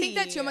crazy? I think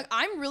that too. I'm like,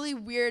 I'm really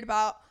weird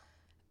about.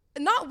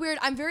 Not weird.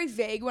 I'm very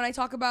vague when I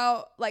talk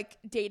about like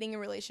dating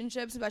and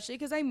relationships, especially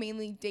because I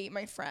mainly date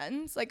my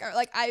friends.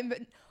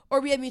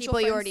 Or we have mutual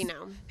friends. You already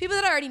know. People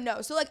that I already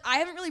know. So like I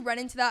haven't really run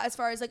into that as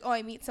far as like, oh,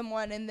 I meet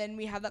someone and then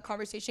we have that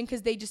conversation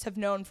because they just have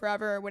known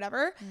forever or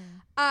whatever.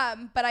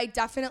 But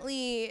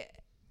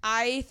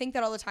I think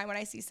that all the time when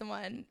I see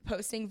someone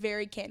posting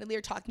very candidly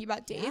or talking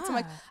about dates, I'm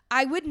like,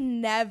 I would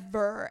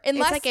never.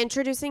 Unless it's like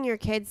introducing your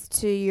kids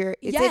to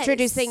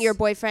introducing your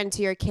boyfriend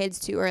to your kids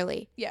too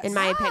early. Yes. In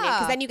my opinion,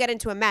 because then you get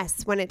into a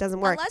mess when it doesn't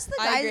work. Unless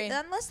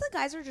the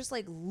guys are just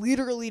like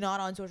literally not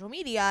on social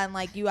media and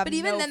like you have. But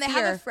even then, they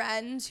have a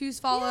friend who's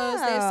follows.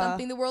 They have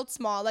something. The world's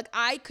small. Like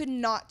I could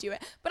not do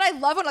it, but I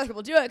love when other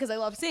people do it because I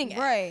love seeing it.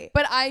 Right.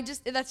 But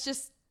that's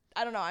just.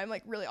 I don't know. I'm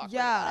like really awkward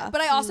about it.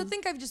 But I also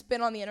think I've just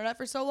been on the internet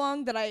for so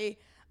long that I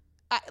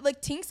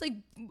like Tinks like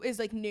is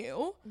like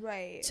new.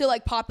 Right. To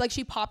like pop, like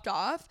she popped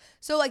off.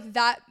 So like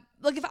that,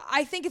 like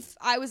if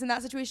I was in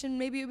that situation,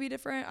 maybe it would be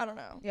different. I don't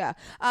know. Yeah.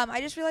 I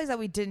just realized that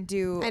we didn't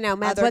do. I know,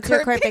 Matt. What's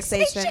your current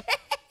fixation?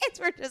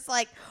 We're just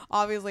like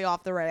obviously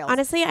off the rails.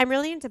 Honestly, I'm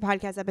really into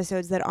podcast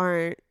episodes that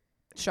aren't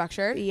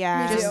structured.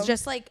 Yeah.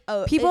 Just like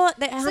people.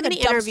 How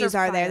many interviews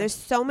are there? There's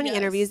so many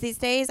interviews these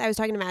days. I was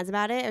talking to Mads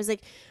about it. I was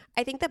like,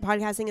 I think that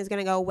podcasting is going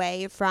to go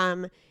away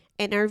from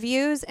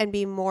interviews and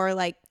be more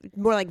like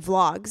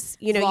vlogs.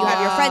 You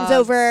have your friends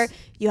over,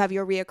 you have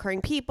your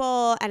reoccurring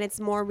people, and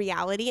it's more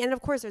reality. And of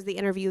course, there's the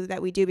interview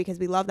that we do because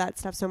we love that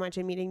stuff so much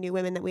and meeting new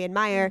women that we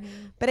admire.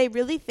 But I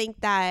really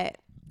think that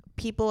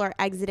people are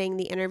exiting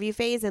the interview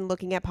phase and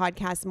looking at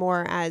podcasts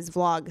more as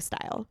vlog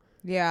style.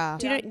 Yeah.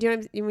 Do you know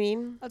what you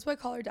mean? That's why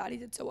Call Her Daddy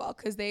did so well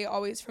because they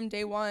always from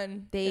day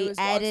one they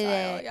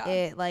edited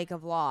it like a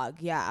vlog.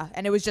 Yeah,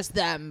 and it was just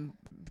them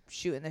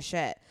shooting the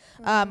shit.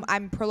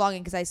 I'm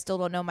prolonging because I still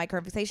don't know my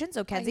current fixation.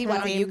 So Kenzie, why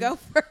don't you go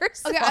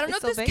first? Okay, I don't know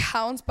if this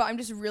counts, but I'm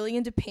just really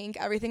into pink.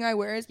 Everything I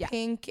wear is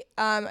pink.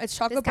 It's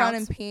chocolate brown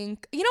and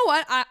pink. You know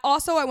what? I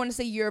want to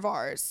say Year of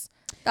Ours.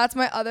 That's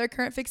my other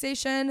current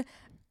fixation.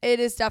 It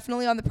is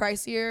definitely on the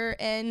pricier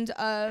end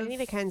of. I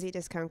need a Kenzie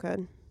discount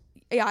code.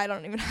 Yeah, I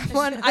don't even have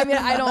one. I mean,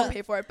 I don't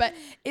pay for it, but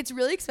it's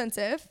really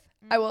expensive.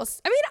 I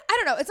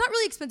don't know. It's not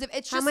really expensive.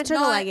 It's just how much are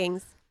the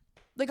leggings?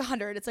 Like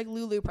 100. It's like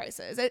Lulu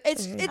prices.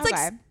 It's like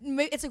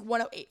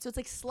 108. So it's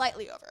like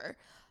slightly over.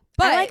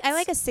 But I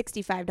like a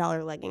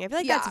 $65 legging. I feel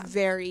like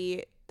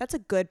that's a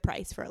good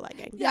price for a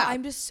legging. Yeah,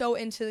 I'm just so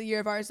into the Year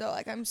of Ours though.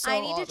 Like I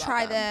need to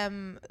try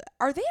them.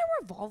 Are they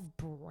a Revolve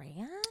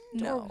brand?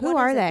 No. Who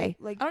are they?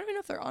 Like I don't even know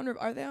if they're on.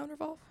 Are they on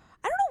Revolve?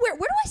 I don't know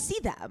where do I see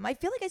them? I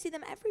feel like I see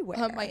them everywhere.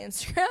 On my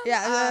Instagram.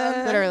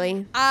 Yeah,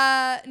 literally.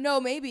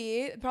 No,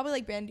 maybe probably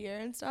like Bandier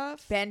and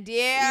stuff. Bandier.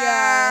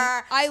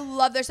 Yeah, I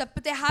love their stuff,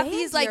 but they have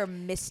these like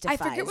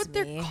mystifies I forget what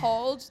they're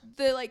called.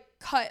 The like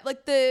cut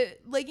like the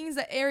leggings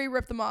that Aerie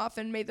ripped them off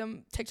and made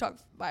them TikTok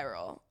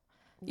viral.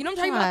 You know what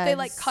I'm talking about? They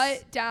like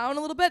cut down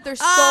a little bit. They're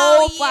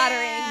so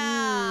flattering.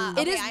 Yeah.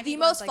 It is the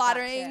most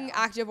flattering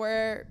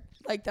activewear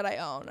like that I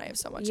own. I have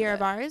so much. Year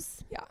of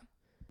Ours. Yeah.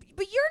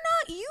 But you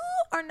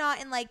are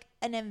not in like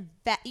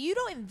you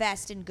don't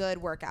invest in good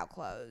workout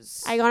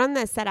clothes. I got on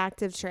the Set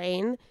Active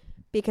train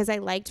because I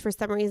liked, for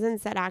some reason,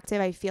 Set Active.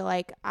 I feel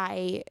like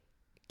I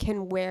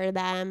can wear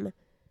them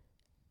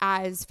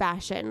as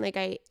fashion. Like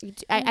I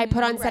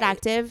put on Set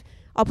Active.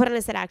 I'll put on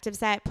a Set Active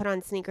set, put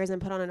on sneakers,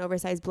 and put on an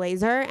oversized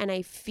blazer, and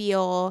I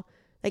feel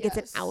like it's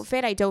an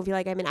outfit. I don't feel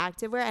like I'm in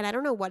activewear, and I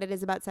don't know what it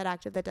is about Set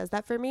Active that does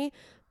that for me.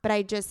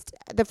 But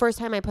the first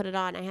time I put it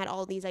on, I had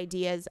all these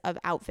ideas of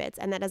outfits,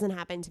 and that doesn't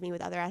happen to me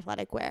with other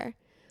athletic wear.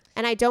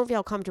 And I don't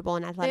feel comfortable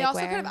in athletic wear. They also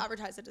kind of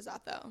advertise it as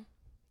that, though.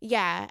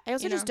 Yeah. I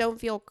also just don't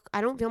feel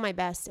my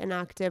best in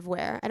active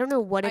wear. I don't know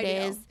what it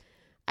is.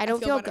 I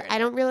don't feel good. I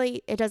don't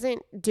really, it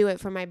doesn't do it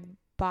for my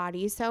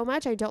body so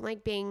much. I don't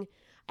like being,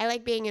 I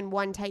like being in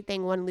one tight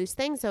thing, one loose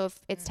thing. So if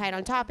it's tight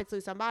on top, it's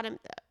loose on bottom,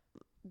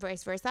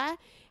 vice versa.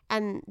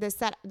 And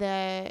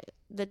the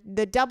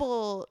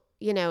double,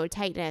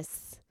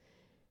 tightness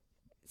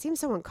seems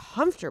so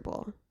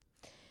uncomfortable.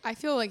 I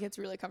feel like it's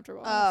really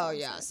comfortable. Oh,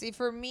 yeah. See,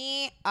 for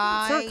me, it's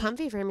not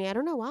comfy for me. I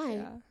don't know why.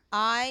 Yeah.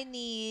 I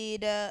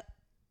need,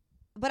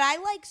 but I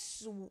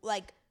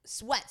like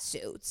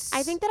sweatsuits.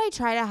 I think that I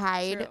try to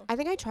hide. True. I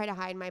think I try to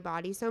hide my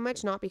body so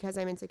much, not because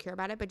I'm insecure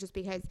about it, but just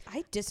because.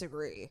 I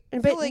disagree.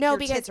 But feel like no, your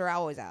because tits are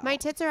always out. My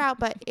tits are out,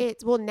 but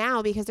it's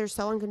now because they're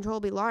so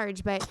uncontrollably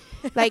large. But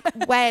like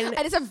when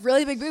I just have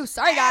really big boobs.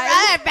 Sorry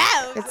guys.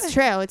 It's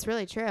true. It's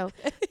really true.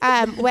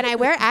 When I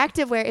wear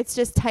activewear, it's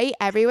just tight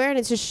everywhere and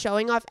it's just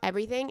showing off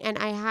everything. And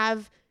I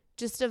have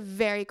just a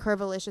very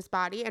curvilicious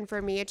body, and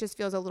for me, it just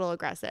feels a little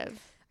aggressive.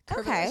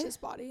 Curvilicious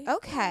body.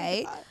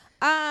 Okay.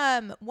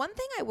 One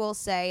thing I will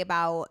say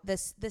about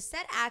this, the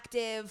Set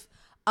Active,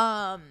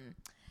 the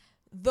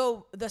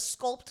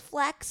Sculpt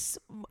Flex,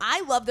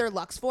 I love their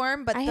Luxe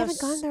Form, but I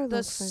haven't gone there. The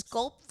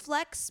Sculpt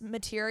Flex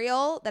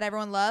material that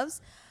everyone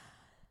loves,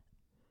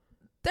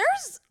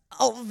 there's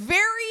a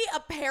very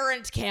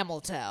apparent camel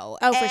toe.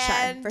 Oh,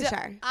 for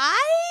sure. I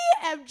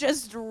am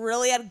just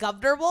really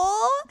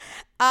uncomfortable.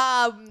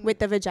 With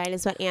the vagina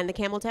sweat and the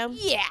camel toe?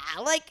 Yeah,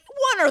 like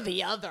one or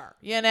the other,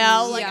 Like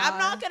I'm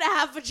not going to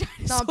have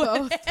vagina sweat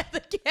both. and the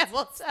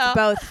camel toe.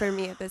 Both for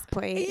me at this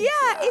point.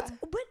 Yeah,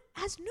 but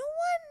has no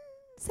one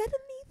said anything?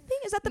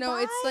 Is that the vibe? No,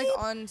 it's like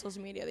on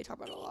social media they talk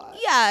about it a lot.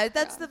 Yeah,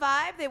 that's the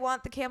vibe. They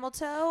want the camel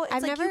toe.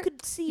 It's like you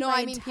could see. No,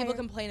 I mean people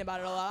complain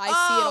about it a lot. I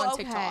see it on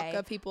TikTok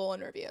of people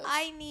in reviews.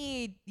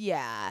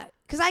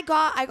 Because I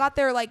got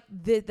their like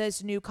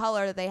this new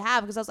color that they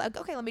have because I was like,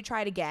 okay, let me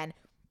try it again.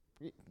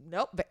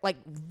 Nope, but like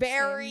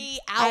very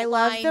outlined. I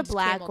love the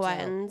black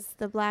ones.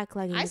 The black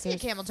leggings. I see a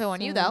camel toe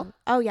on you though.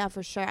 Oh yeah,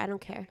 for sure. I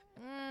don't care.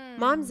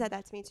 Mom said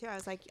that to me too. I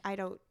was like, I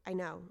know.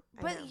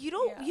 But you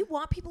don't. Yeah. You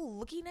want people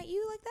looking at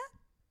you like that?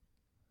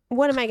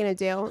 What am I gonna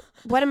do?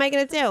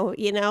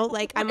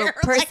 Like I'm a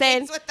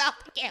person.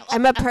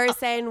 I'm a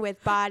person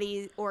with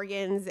body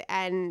organs,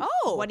 and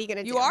what are you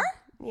gonna do? You are?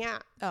 Yeah.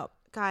 Oh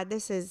God,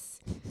 this is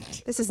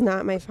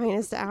not my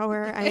finest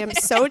hour. I am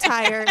so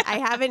tired. I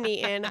haven't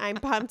eaten. I'm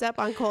pumped up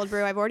on cold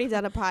brew. I've already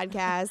done a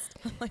podcast.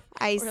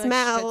 I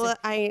smell.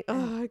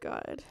 Oh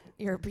God.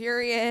 Your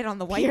period on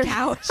the white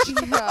couch.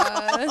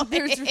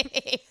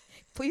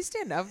 Please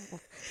stand up.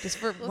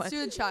 Let's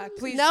do a check.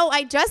 Please. No,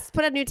 I just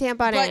put a new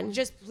tampon in.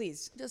 Just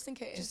please. Just in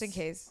case. Just in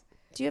case.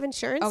 Do you have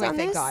insurance on thank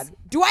this? God.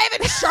 Do I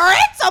have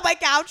insurance on my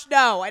couch?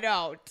 No, I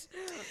don't.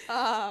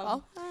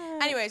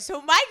 Anyway,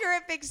 so my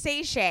current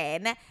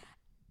fixation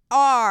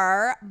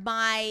are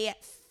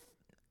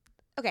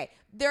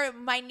they're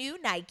my new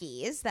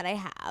Nikes that I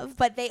have,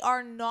 but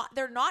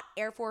they're not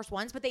Air Force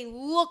Ones, but they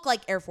look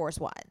like Air Force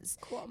Ones.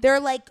 Cool. They're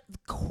like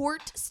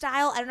court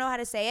style. I don't know how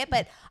to say it,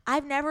 but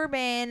I've never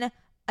been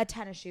a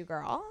tennis shoe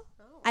girl.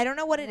 I don't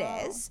know what it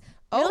is.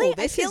 Really?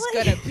 This is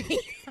going to be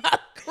a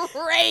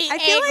great I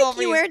feel like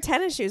you wear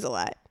tennis shoes a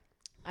lot.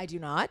 I do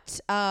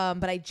not,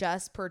 but I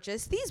just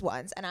purchased these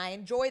ones, and I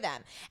enjoy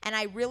them. And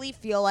I really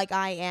feel like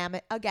I am,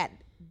 again,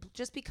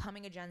 just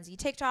becoming a Gen Z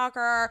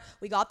TikToker.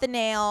 We got the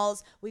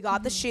nails. We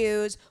got the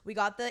shoes. We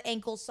got the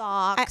ankle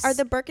socks. Are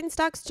the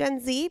Birkenstocks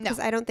Gen Z? Because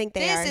I don't think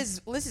they are.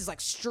 This is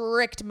like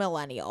strict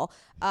millennial.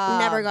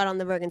 Never got on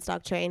the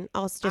Birkenstock train.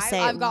 I'll just say.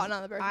 I've gotten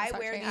on the Birkenstock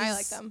train. I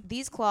like them.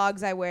 These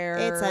clogs I wear.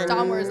 It's a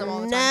Dom wears them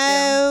all the time.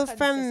 No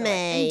from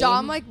me. And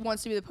Dom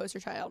wants to be the poster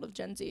child of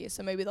Gen Z,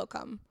 so maybe they'll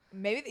come.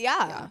 Maybe,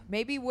 yeah.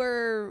 Maybe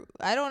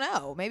I don't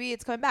know. Maybe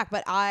it's coming back.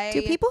 But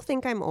Do people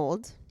think I'm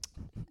old?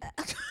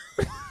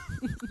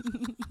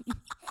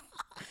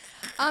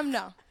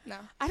 No.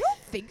 I don't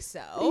think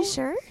so. Are you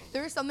sure?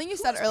 There was something you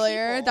said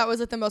earlier that was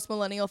like the most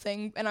millennial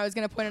thing, and I was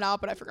gonna point it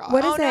out, but I forgot.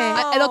 What is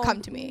it? It'll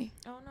come to me.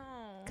 Oh no.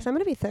 Because I'm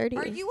gonna be 30.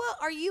 Are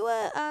you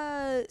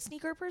a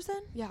sneaker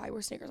person? Yeah, I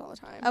wear sneakers all the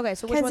time. Okay,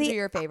 so which ones are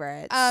your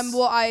favorites?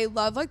 Well, I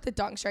love like the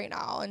Dunks right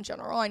now in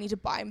general. I need to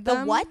buy them. The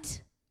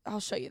what? I'll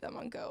show you them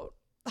on Goat.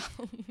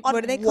 What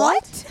are they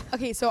called?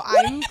 Okay, so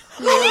I'm.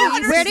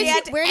 Where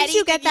did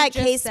you get that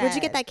case? Where'd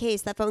you get that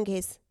case? That phone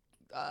case?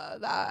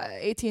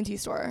 The AT&T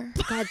store.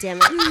 God damn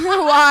it!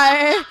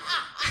 Why?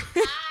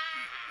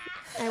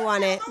 I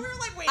want it. We were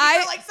like waiting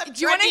for like some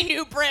trendy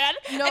new brand,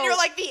 no, and you're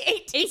like the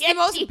AT&T. It's the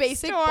most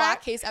basic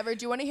black case ever.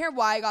 Do you want to hear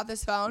why I got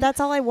this phone? That's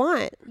all I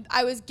want.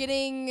 I was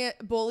getting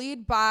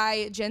bullied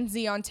by Gen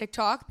Z on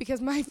TikTok because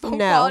my phone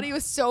quality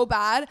was so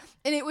bad,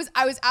 and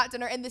I was at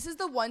dinner, and this is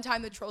the one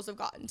time the trolls have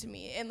gotten to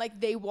me, and like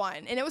they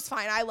won, and it was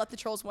fine. I let the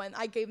trolls win.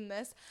 I gave them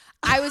this.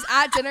 I was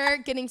at dinner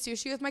getting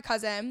sushi with my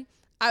cousin.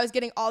 I was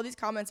getting all these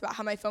comments about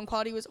how my phone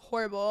quality was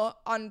horrible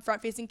on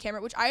front-facing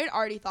camera, which I had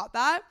already thought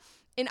that.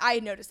 And I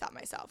noticed that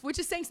myself, which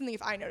is saying something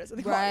if I notice it.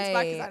 The quality is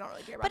bad because I don't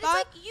really care about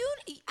that. But it's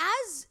like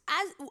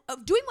you,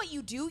 as doing what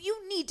you do,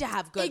 you need to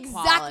have good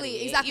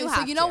quality. Exactly.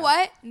 So you know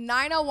what?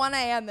 9:01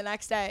 a.m. the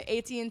next day,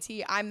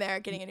 AT&T, I'm there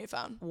getting a new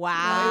phone. Wow.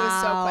 It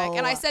was so quick.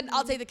 And I said,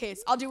 I'll take the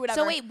case. I'll do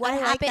whatever. So wait, what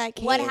happened?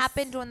 What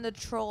happened when the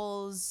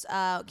trolls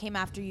came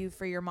after you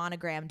for your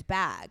monogrammed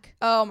bag?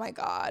 Oh my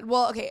God.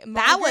 Well, okay.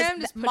 That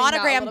was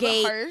Monogram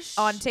Gate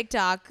on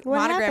TikTok.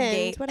 Monogram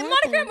Gate. What happened?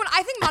 Monogram, when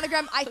I think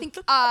monogram, I think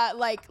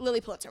like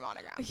Lily Pulitzer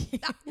monogram.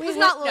 It was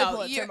not Lily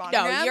Pulitzer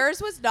monogram. No,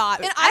 yours was not.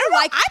 And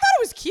I thought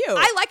it was cute.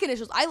 I like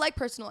initials. I like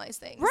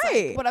personalized things.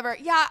 Right. Like, whatever.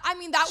 Yeah, I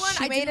mean, that one,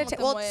 I didn't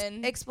want them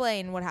win.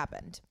 Explain what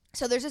happened.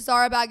 So there's a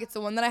Zara bag. It's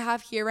the one that I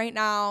have here right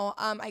now.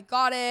 I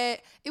got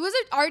it. It was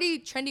already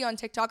trendy on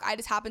TikTok. I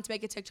just happened to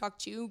make a TikTok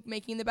too,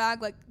 making the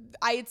bag. Like,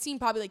 I had seen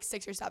probably like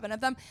 6 or 7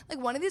 of them. Like,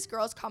 one of these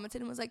girls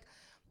commented and was like,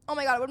 oh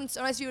my God, it would have been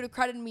so nice if you would have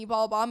credited me,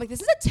 blah, blah, blah. I'm like,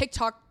 this is a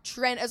TikTok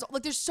trend.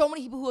 Like, there's so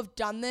many people who have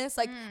done this.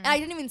 Like, and I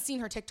didn't even seen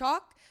her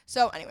TikTok.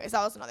 So anyways,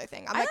 that was another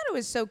thing. I thought it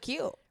was so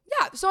cute.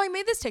 Yeah. So I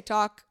made this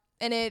TikTok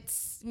and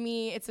it's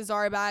me. It's a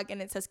Zara bag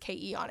and it says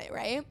KE on it,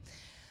 right?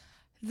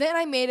 Then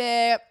I made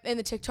it and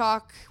the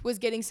TikTok was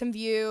getting some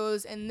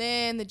views. And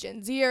then the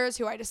Gen Zers,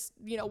 who I just,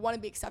 want to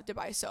be accepted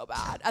by so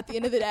bad at the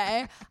end of the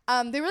day,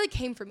 they really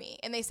came for me.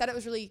 And they said it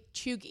was really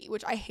chuggy,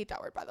 which I hate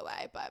that word, by the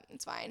way, but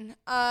it's fine.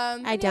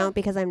 I don't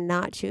because I'm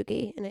not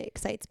chuggy and it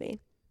excites me.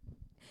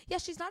 Yeah,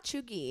 she's not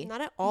chuggy. Not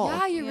at all.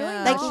 Yeah, you're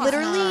really like not.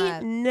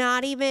 literally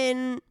not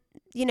even...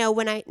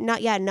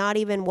 not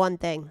even one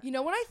thing. When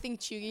I think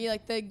chuggy,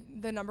 like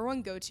the number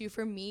one go-to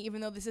for me, even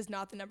though this is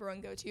not the number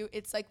one go-to,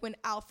 it's like when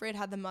Alfred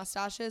had the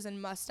mustaches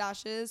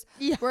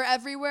were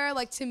everywhere.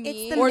 Like to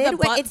me, it's the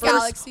butt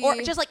galaxy,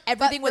 or just like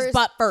everything was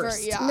butt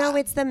first. Yeah. No,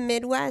 it's the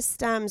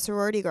Midwest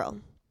sorority girl.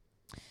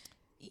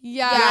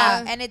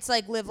 Yeah, and it's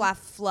like live,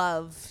 laugh,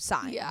 love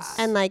signs. Yeah,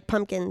 and like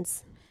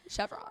pumpkins.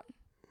 Chevron.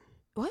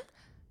 What?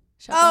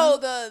 Chevron? Oh,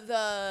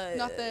 the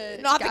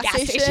not the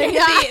gas station.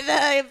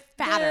 Yeah. the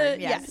pattern.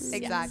 Yes,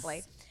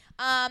 exactly.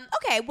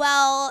 Okay,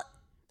 well,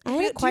 I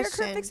had a question.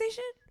 Do your current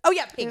fixation? Oh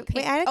yeah, pink.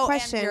 Wait, I had a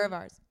question. And of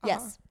ours.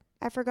 Yes,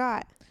 I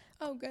forgot.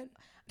 Oh, good.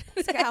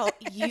 Scout,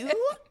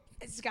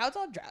 Scout's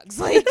on drugs.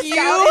 Like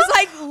Scout is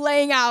like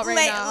laying out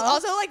right now.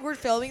 Also, like we're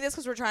filming this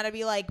because we're trying to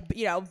be like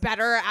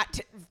better at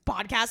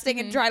podcasting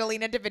and try to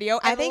lean into video.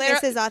 I think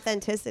this is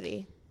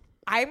authenticity.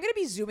 I'm going to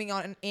be zooming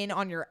in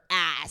on your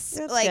ass.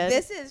 That's like, good.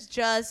 this is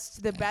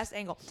just the best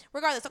angle.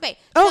 Regardless, okay.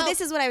 Oh,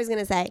 this is what I was going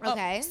to say.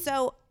 Okay.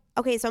 So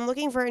I'm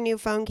looking for a new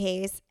phone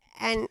case.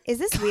 And is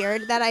this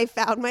weird that I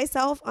found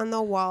myself on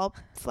the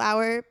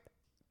wildflower?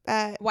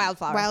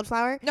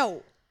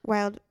 No.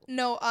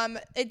 No,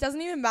 it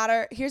doesn't even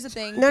matter. Here's the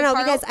thing. No,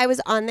 because I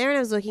was on there and I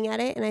was looking at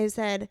it and I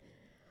said,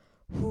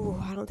 ooh,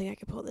 I don't think I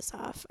could pull this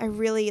off. I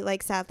really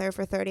sat there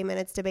for 30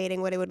 minutes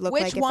debating what it would look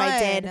like if I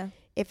did.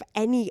 If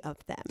any of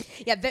them.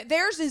 Yeah,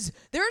 theirs is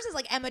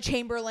like Emma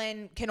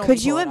Chamberlain can only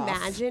Could you pull it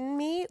imagine off.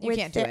 me? You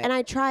can't do it. And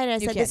I tried. I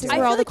said, this is I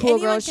where all the like cool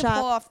girls can pull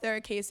shop. off their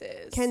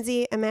cases.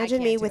 Kenzie,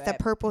 imagine me with the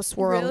purple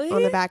swirl Really?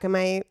 on the back of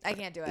my... I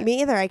can't do it.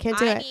 Me either. I can't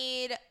do it. I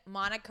need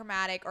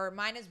monochromatic, or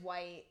mine is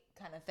white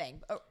kind of thing.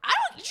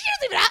 She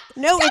doesn't even have...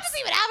 No, Scott doesn't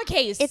even have a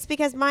case. It's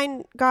because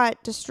mine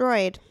got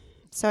destroyed,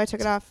 so I took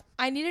it off.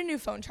 I need a new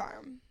phone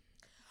charm.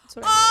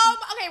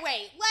 Okay,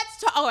 wait.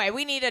 Let's talk. Okay,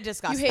 we need to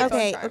discuss. You hate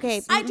phone charms.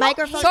 Okay.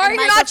 Microphone. Sorry,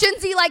 you're not Gen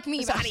Z like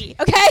me, buddy.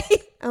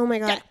 Okay. Oh my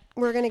God,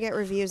 we're gonna get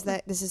reviews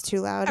that this is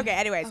too loud. Okay.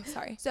 Anyways,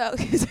 sorry. So,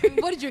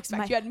 what did you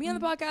expect? You had me on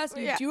the podcast.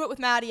 You do it with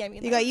Maddie. I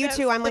mean, you got you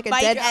two. I'm like a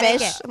dead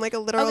fish. I'm like a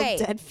literal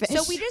dead fish.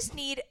 So we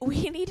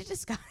need to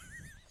discuss.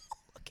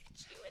 Look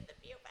at you in the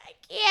view, but I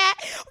can't.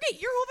 Okay,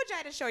 your whole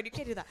vagina's showing. You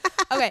can't do that.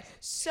 Okay,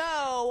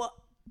 so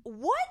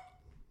what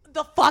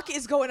the fuck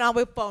is going on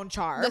with phone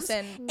charms?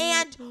 Listen.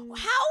 And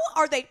how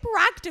are they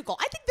practical?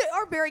 I think they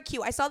are very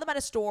cute. I saw them at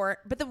a store,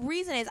 but the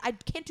reason is I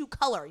can't do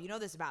color. You know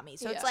this about me.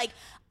 So it's like,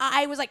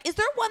 I was like, is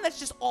there one that's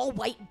just all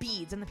white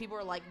beads? And the people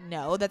were like,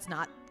 no, that's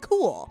not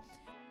cool.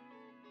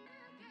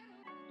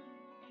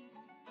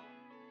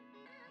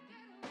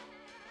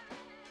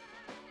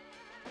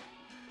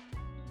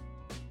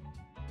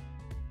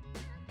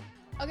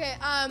 Okay,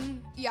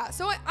 yeah,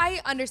 so I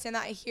understand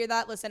that. I hear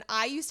that. Listen,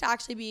 I used to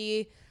actually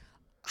be,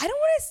 I don't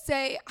want to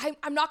say,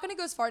 I'm not going to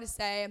go as far to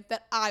say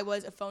that I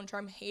was a phone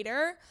charm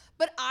hater,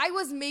 but I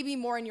was maybe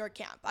more in your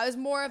camp. I was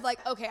more of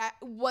like, okay,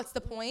 what's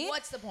the point?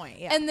 What's the point?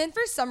 Yeah. And then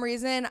for some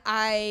reason,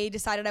 I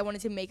decided I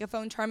wanted to make a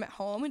phone charm at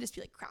home and just be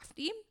like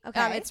crafty.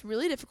 Okay. It's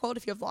really difficult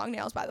if you have long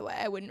nails, by the way.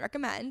 I wouldn't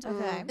recommend.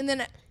 Okay. And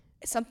then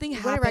something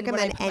happened. I wouldn't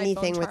recommend when I put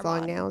anything my phone with charm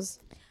long on. nails.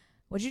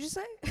 What'd you just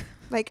say?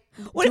 Like,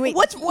 what are you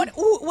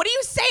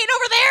saying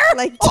over there?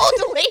 Like, old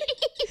lady?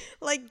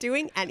 Like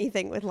doing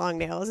anything with long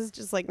nails is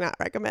just like not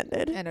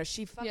recommended. I know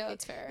she fucking. Yeah,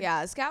 that's fair.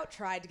 Yeah, Scout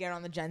tried to get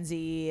on the Gen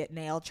Z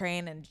nail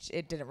train and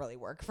it didn't really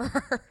work for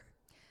her.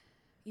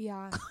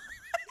 Yeah.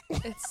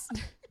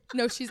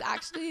 No, she's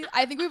actually,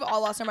 I think we've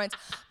all lost our minds.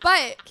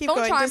 But Keep phone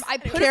going. charm, Just I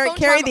put carry a phone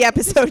charm. the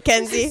episode,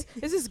 Kenzie.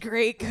 This is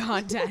great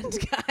content,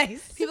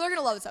 guys. People are going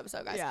to love this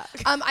episode, guys. Yeah.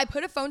 I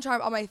put a phone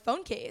charm on my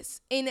phone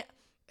case and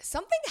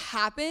something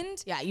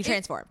happened. Yeah, you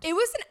transformed. It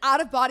was an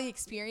out of body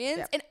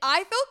experience, and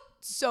I felt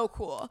so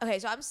cool. Okay,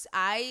 so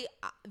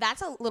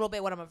that's a little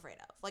bit what I'm afraid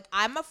of. Like,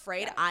 I'm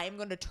afraid I'm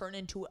going to turn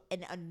into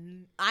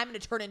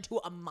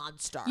a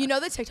monster. You know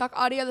the TikTok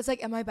audio that's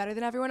like, am I better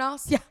than everyone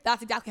else? Yeah.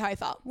 That's exactly how I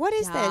felt. What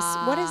is this?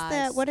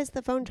 What is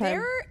the phone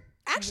term?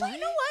 Actually, you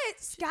know what?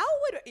 Scout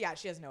would. Yeah,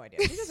 she has no idea.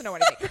 She doesn't know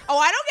anything.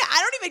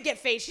 I don't even get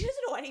face. She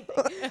doesn't know anything.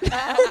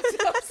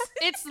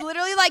 It's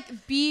literally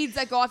like beads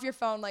that go off your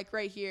phone, like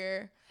right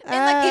here. And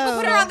like people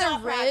put it on their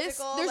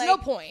wrist. There's no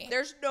point.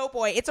 There's no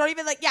point. It's not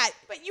even like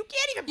but you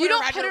can't even. You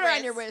don't put it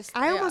around your wrist.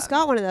 I almost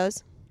got one of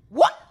those.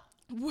 What?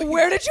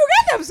 Where did you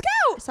get them,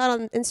 Scout? I saw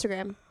it on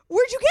Instagram.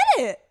 Where'd you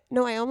get it?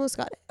 No, I almost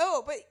got it.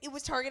 Oh, but it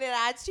was targeted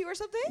ads to you or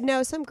something?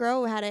 No, some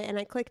girl had it, and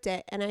I clicked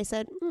it, and I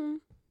said,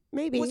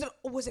 maybe.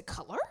 Was it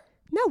color?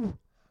 No.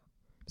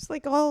 It's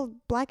like all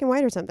black and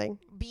white or something.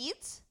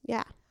 Beads?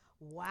 Yeah.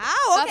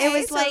 Wow. Okay.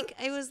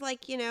 It was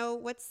like, you know,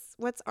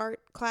 what's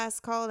art class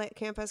called at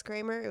Campus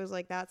Kramer? It was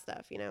like that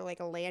stuff, you know, like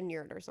a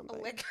lanyard or something.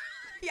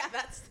 Yeah,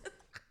 that's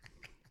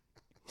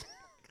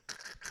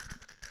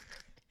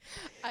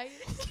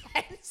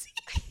Kenzie.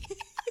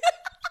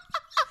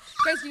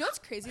 Guys, you know what's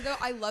crazy though?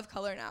 I love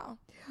color now.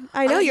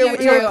 I know your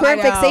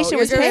current fixation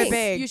was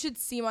pink. You should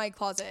see my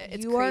closet.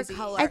 It's crazy.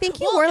 Color. I think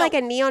you wore like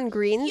a neon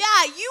green.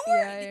 Yeah, you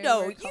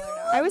were.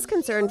 I was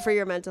concerned for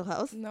your mental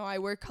health. No, I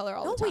wear color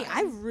all the time. Wait,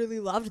 I really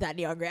loved that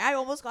neon green. I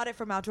almost got it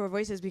from Outdoor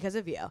Voices because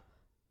of you.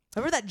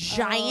 Remember that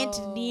giant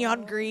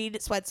neon green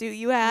sweatsuit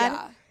you had?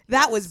 Yeah.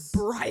 That was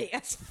bright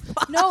as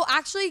fuck. No,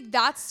 actually,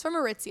 that's from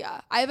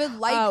Aritzia. I have a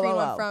light green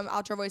one from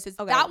Outdoor Voices.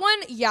 Okay. That one,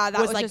 that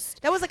was like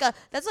just that was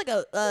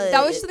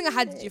something I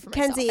had to do for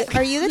myself. Kenzie,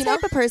 are you the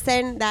type of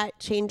person that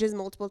changes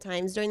multiple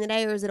times during the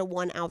day, or is it a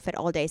one outfit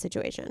all day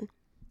situation?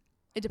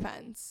 It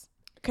depends.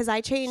 Because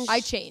I change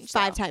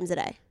 5 times a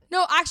day.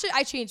 No, actually,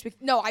 I change.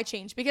 I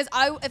change because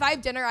if I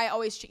have dinner, I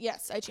always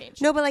I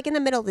change. No, but like in the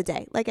middle of the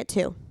day, like at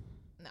 2.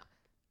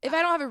 If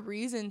I don't have a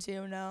reason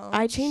to, no.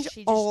 I change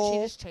she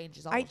just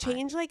changes all the time.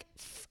 change like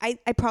I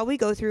probably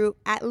go through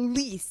at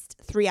least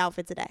 3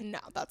 outfits a day. No,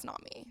 that's not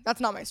me.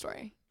 That's not my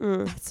story.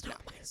 That's not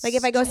my story. Like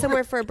if I go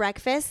somewhere for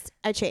breakfast,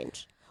 I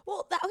change.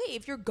 Well,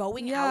 if you're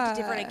going out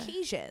to different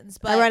occasions,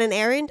 but I run an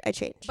errand, I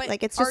change. But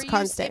like it's just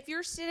constant. If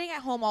you're sitting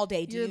at home all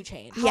day, do you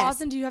change? How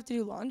often do you have to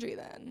do laundry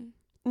then?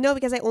 No,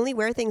 because I only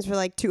wear things for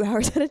like 2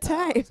 hours at a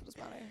time.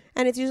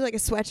 And it's usually like a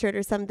sweatshirt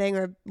or something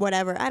or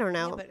whatever. I don't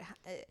know. Yeah,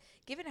 but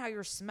given how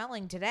you're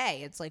smelling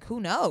today, it's like,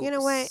 who knows? You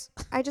know what?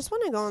 I just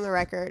want to go on the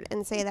record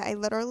and say that I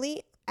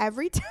literally,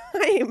 every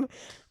time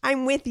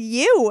I'm with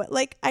you,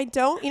 like I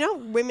don't,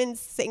 women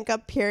sync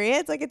up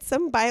periods. Like it's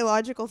some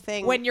biological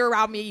thing. When you're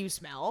around me, you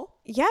smell?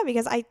 Yeah,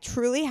 because I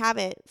truly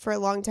haven't for a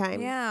long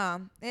time. Yeah.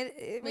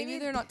 Maybe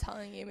they're not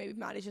telling you. Maybe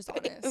Maddie's just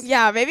honest.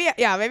 Maybe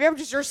I'm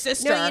just your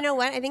sister. No, you know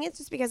what? I think it's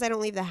just because I don't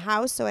leave the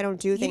house, so I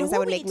don't do things that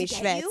would make me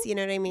schwitz. You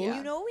know what I mean? Yeah.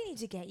 You know what we need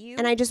to get you?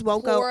 And I just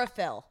won't go.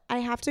 Chlorophyll. I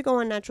have to go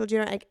on natural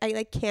deodorant. I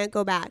like can't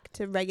go back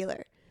to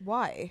regular.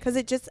 Why? Because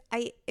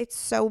it's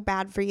so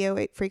bad for you.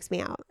 It freaks me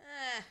out.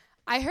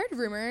 I heard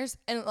rumors,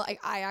 and like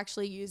I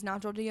actually use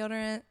natural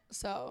deodorant,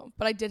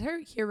 but I did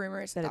hear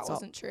rumors that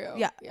wasn't true.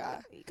 Yeah.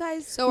 You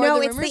guys, it's the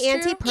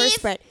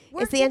antiperspirant.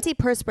 It's the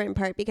antiperspirant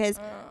part because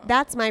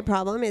that's my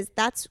problem. I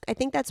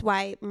think that's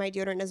why my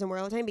deodorant doesn't work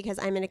all the time because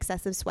I'm an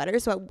excessive sweater.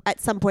 So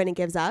at some point it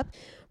gives up,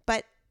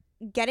 but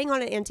getting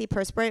on an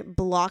antiperspirant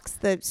blocks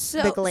the glands. So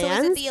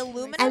is it the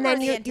aluminum and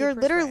then or you're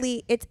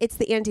literally it's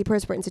the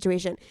antiperspirant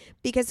situation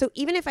because so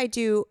even if I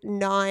do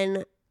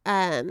non-natural,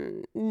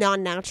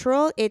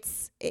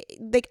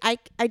 like I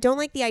don't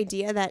like the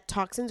idea that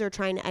toxins are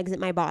trying to exit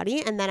my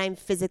body and that I'm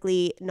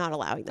physically not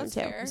allowing them to.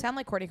 Fair. You sound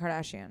like Kourtney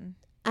Kardashian.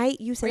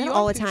 You say it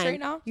all the time. Right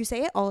now? You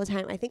say it all the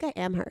time. I think I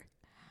am her.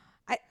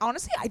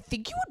 Honestly, I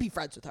think you would be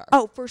friends with her.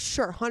 Oh, for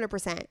sure,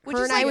 100%.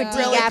 Her and I would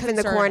really DF in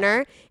the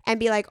corner and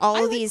be like,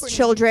 all of these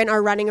children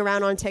are running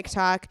around on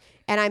TikTok,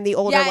 and I'm the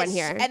older one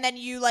here. And then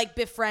you like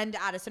befriend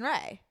Addison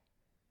Rae.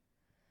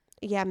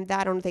 Yeah,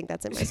 I don't think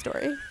that's in my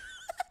story.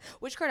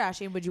 Which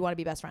Kardashian would you want to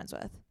be best friends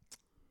with?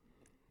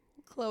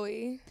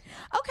 Khloe.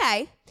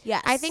 Okay.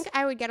 Yes. I think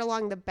I would get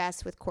along the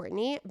best with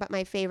Kourtney, but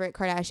my favorite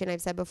Kardashian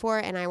I've said before,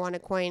 and I want to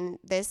coin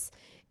this,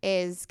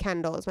 is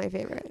Kendall is my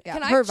favorite. Yeah.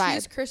 Can I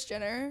choose Kris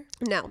Jenner?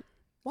 No.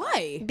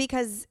 Why?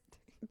 Because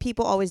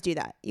people always do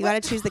that. You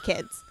got to choose the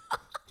kids.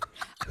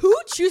 Who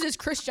chooses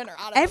Kris Jenner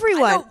out of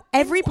everyone?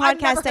 Every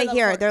podcast I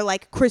hear, they're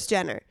like Kris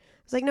Jenner.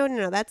 It's like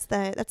no, that's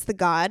the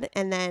god,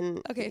 and then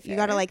you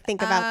got to like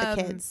think about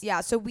the kids.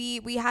 Yeah, so we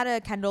had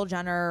a Kendall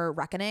Jenner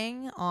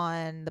reckoning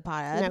on the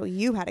pod. No,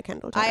 you had a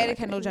Kendall Jenner. I had a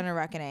Kendall Jenner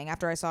reckoning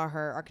after I saw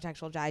her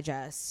Architectural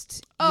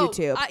Digest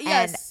YouTube.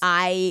 Yes. And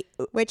I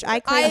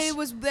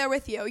was there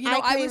with you.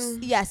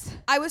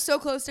 I was so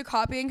close to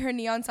copying her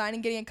neon sign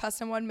and getting a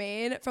custom one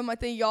made from like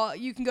the y'all.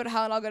 You can go to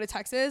hell and I'll go to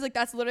Texas. Like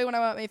that's literally what I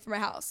want made for my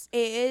house.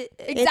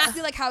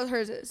 Exactly like how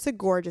hers is. It's a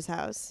gorgeous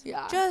house.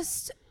 Yeah.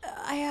 Just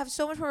I have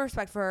so much more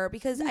respect for her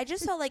because I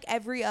just felt like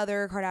every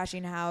other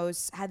Kardashian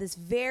house had this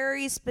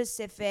very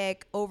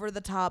specific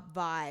over-the-top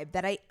vibe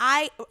that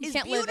I is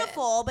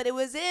beautiful, but it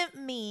wasn't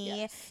me.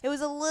 Yes. It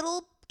was a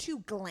little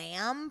too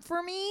glam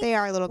for me. They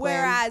are a little glam.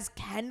 Whereas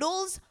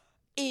Kendall's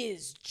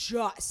is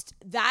just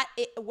that.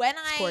 When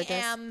I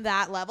am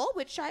that level,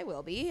 which I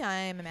will be,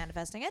 I'm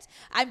manifesting it.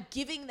 I'm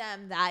giving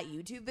them that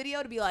YouTube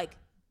video to be like,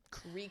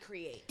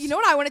 recreate. You know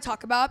what I want to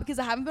talk about, because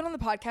I haven't been on the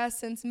podcast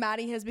since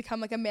Maddie has become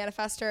like a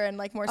manifester and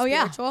like more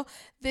spiritual. Yeah.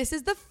 This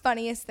is the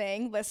funniest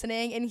thing,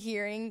 listening and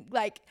hearing.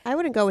 Like, I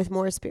wouldn't go with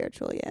more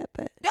spiritual yet,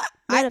 but yeah,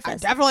 I'm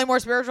definitely more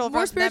spiritual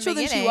than she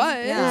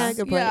was. Yeah,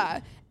 good point.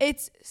 Yeah,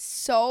 it's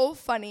so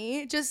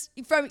funny just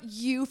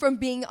from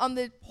being on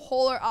the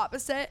polar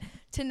opposite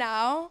to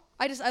now.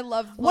 I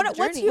love the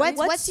journey.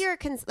 What's your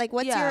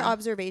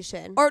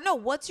observation, or no?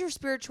 What's your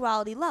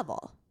spirituality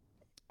level?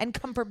 And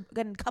comfort.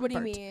 What do you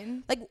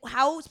mean? Like,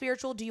 how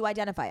spiritual do you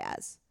identify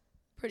as?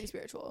 Pretty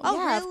spiritual. Oh,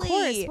 yeah,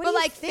 really? Of course. But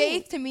like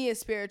faith to me is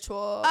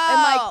spiritual,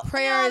 and like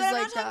prayer is like that.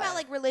 I'm not talking about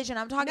like religion.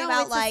 I'm talking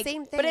about like the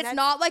same thing. But it's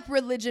not like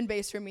religion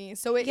based for me,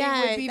 so it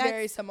would be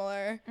very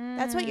similar.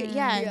 That's what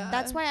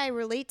that's why I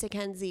relate to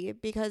Kenzie,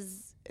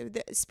 because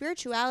the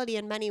spirituality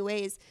in many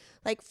ways,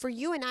 like for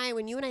you and I,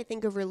 when you and I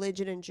think of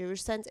religion in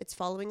Jewish sense, it's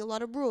following a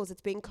lot of rules.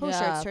 It's being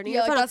kosher. It's turning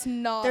your phone off. That's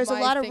not. There's a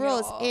lot of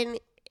rules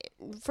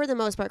for the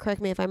most part,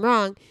 correct me if I'm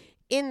wrong,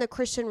 in the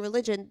Christian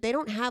religion, they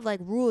don't have like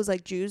rules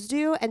like Jews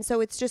do, and so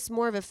it's just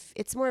more of a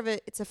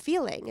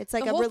feeling. It's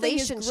like a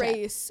relationship. Thing is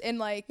grace, and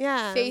like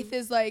faith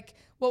is like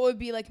what would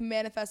be like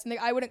manifesting.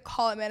 Like, I wouldn't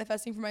call it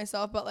manifesting for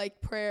myself, but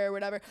like prayer or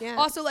whatever. Yeah.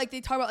 Also, like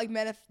they talk about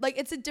like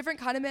it's a different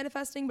kind of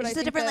manifesting, but it's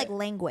a different like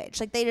language.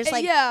 Like they just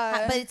like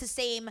but it's the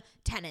same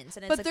tenets.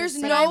 And it's but like there's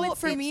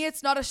for me,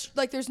 it's not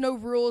like there's no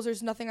rules.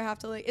 There's nothing I have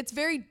to like. It's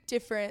very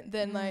different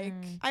than like.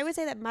 I would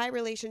say that my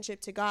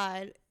relationship to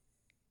God,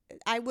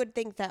 I would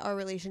think that our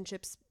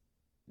relationship's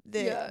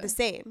the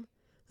same.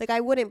 Like, I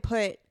wouldn't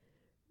put,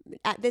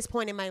 at this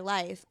point in my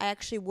life, I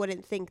actually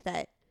wouldn't think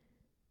that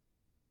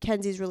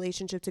Kenzie's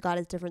relationship to God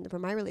is different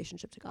from my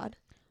relationship to God.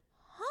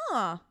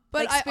 Huh.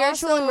 But like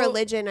spiritual and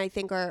religion, I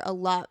think, are a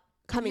lot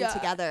coming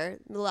together.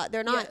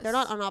 They're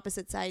not on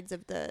opposite sides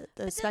of the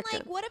spectrum. Then,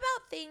 like, what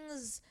about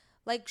things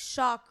like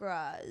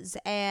chakras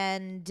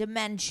and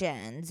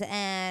dimensions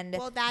and...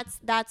 Well,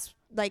 that's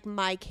like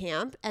my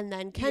camp, and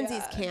then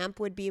Kenzie's camp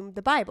would be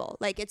the Bible.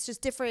 Like, it's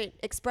just different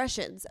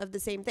expressions of the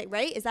same thing,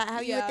 right? Is that how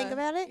you would think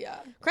about it? Yeah.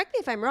 Correct me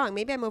if I'm wrong.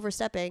 Maybe I'm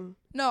overstepping.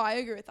 No, I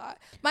agree with that.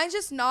 Mine's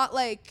just not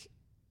like,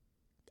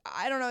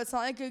 I don't know. It's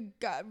not like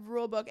a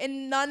rule book,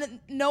 and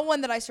no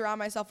one that I surround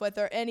myself with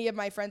or any of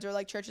my friends or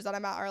like churches that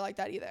I'm at are like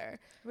that either.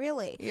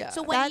 Really? Yeah.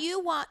 So when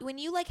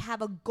you like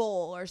have a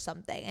goal or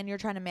something and you're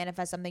trying to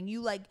manifest something,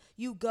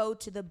 you go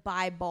to the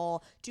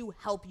Bible to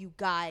help you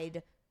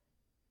guide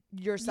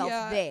yourself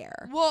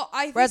there. Well,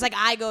 whereas like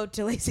I go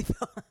to Lacey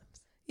Phillips.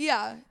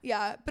 Yeah,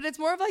 but it's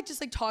more of like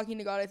just like talking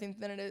to God, I think,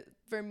 than it is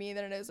for me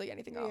than it is like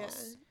anything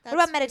else. What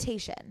about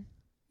meditation?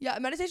 Yeah,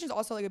 meditation is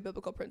also like a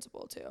biblical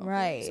principle too.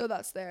 Right. So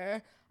that's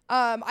there.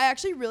 I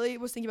actually really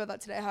was thinking about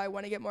that today, how I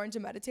want to get more into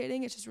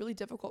meditating. It's just really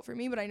difficult for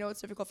me, but I know it's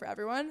difficult for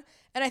everyone,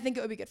 and I think it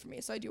would be good for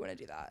me, so I do want to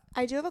do that.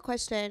 I do have a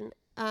question.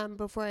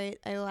 Before I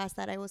will ask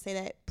that, I will say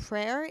that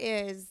prayer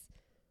is,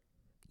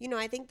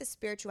 I think the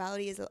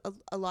spirituality is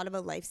a lot of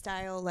a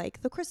lifestyle,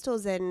 like the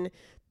crystals and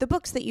the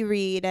books that you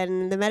read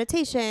and the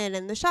meditation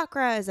and the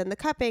chakras and the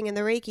cupping and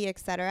the Reiki,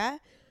 etc.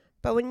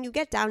 But when you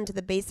get down to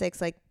the basics,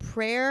 like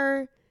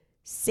prayer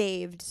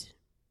saved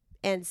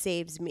and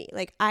saves me.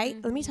 Like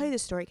let me tell you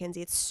this story,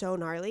 Kenzie. It's so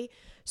gnarly.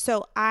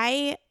 So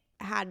I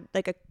had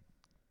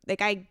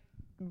I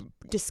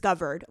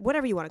discovered,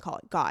 whatever you want to call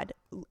it, God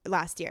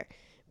last year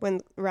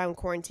when around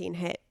quarantine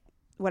hit,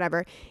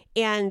 whatever.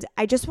 And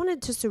I just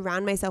wanted to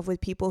surround myself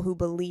with people who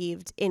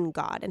believed in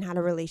God and had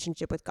a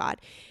relationship with God.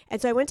 And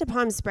so I went to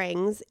Palm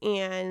Springs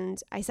and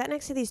I sat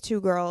next to these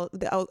two girls,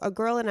 a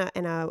girl and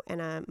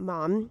a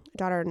mom,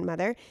 daughter and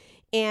mother.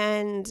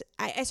 And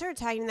I started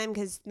tagging them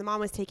because the mom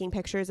was taking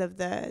pictures of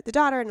the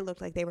daughter, and it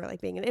looked like they were like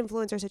being an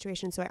influencer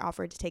situation. So I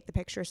offered to take the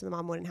picture so the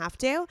mom wouldn't have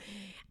to.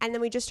 And then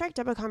we just struck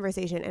up a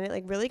conversation, and it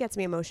like really gets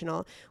me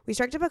emotional. We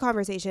struck up a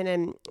conversation,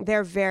 and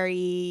they're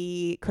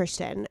very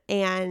Christian,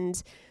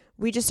 and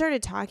we just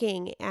started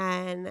talking,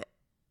 and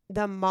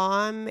the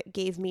mom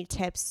gave me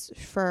tips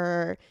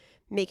for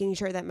making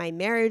sure that my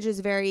marriage is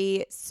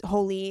very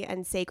holy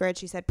and sacred.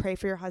 She said, pray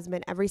for your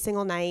husband every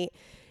single night.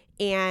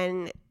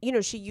 And,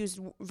 she used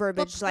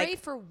verbiage but pray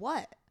for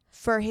what?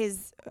 For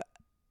his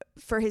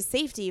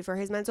safety, for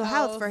his mental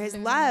health, for his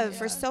love,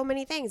 for so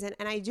many things. And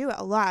I do it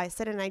a lot. I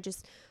sit and I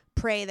just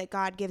pray that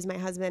God gives my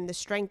husband the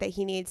strength that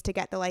he needs to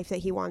get the life that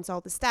he wants,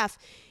 all the stuff.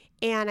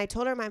 And I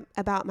told her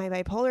about my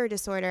bipolar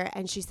disorder,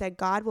 and she said,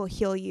 God will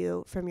heal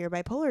you from your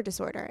bipolar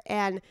disorder.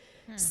 And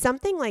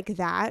something like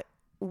that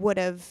I would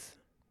have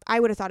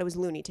thought it was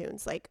Looney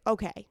Tunes. Like,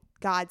 okay,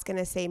 God's going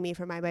to save me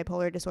from my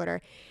bipolar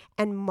disorder.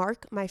 And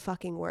mark my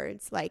fucking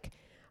words. Like,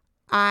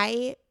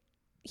 I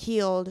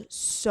healed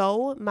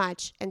so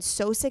much and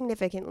so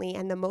significantly,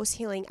 and the most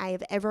healing I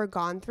have ever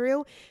gone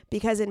through,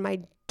 because in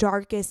my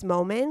darkest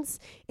moments,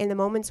 in the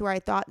moments where I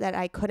thought that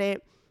I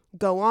couldn't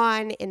go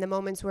on, in the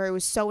moments where it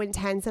was so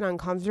intense and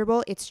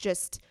uncomfortable, it's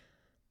just,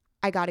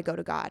 I got to go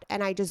to God.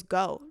 And I just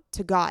go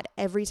to God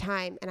every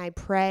time, and I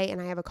pray,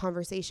 and I have a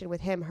conversation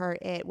with him, her,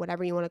 it,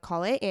 whatever you want to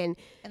call it. And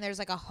there's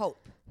like a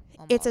hope.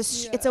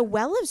 Almost. It's a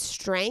well of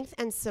strength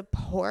and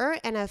support,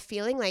 and a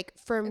feeling like,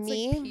 for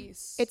me, like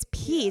peace. It's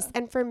peace. Yeah.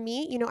 And for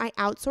me, I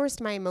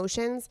outsourced my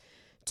emotions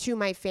to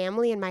my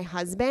family and my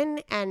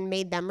husband and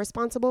made them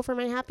responsible for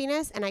my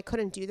happiness. And I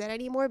couldn't do that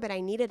anymore, but I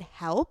needed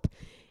help.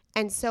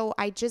 And so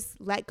I just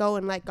let go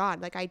and let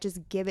God. Like, I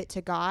just give it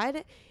to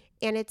God.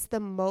 And it's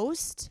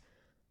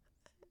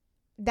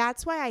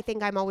that's why I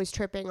think I'm always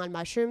tripping on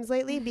mushrooms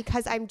lately,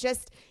 because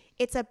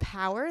it's a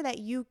power that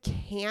you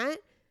can't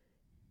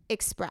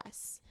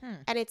express.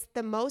 And it's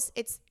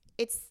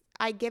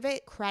I give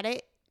it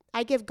credit.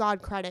 I give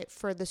God credit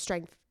for the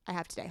strength I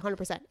have today.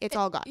 100%. It's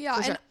all God.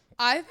 Yeah. And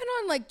I've been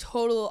on like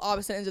total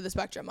opposite ends of the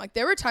spectrum. Like,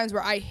 there were times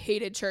where I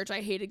hated church. I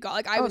hated God.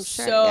 Like, I was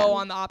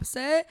on the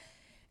opposite.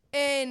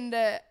 And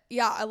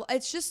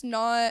it's just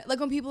not like,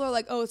 when people are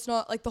like, oh, it's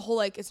not like the whole,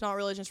 like, it's not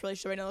religious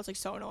relationship. I know that's like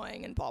so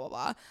annoying and blah, blah,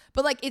 blah.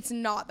 But like, it's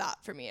not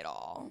that for me at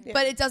all. Yeah.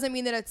 But it doesn't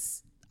mean that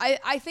it's,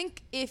 I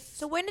think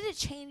So when did it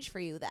change for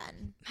you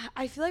then?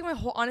 I feel like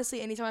honestly,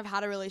 anytime I've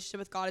had a relationship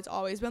with God, it's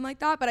always been like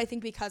that. But I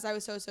think because I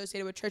was so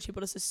associated with church, people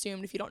just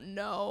assumed if you don't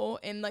know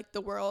in like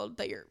the world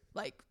that you're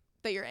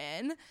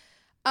in.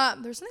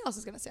 There's something else I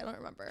was going to say. I don't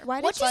remember.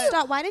 Why did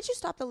you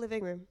stop the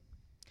living room?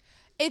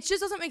 It just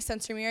doesn't make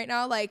sense to me right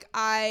now. Like,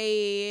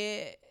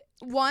 I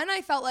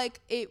felt like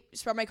it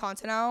spread my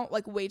content out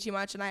like way too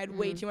much, and I had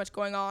way too much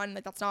going on.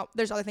 Like,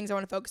 there's other things I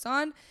want to focus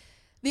on.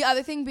 The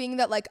other thing being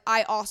that, like,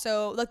 I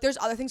also, like, there's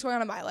other things going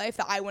on in my life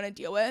that I want to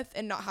deal with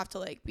and not have to,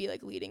 like, be,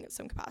 like, leading at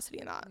some capacity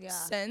in that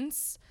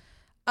sense.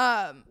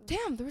 Damn,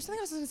 there was something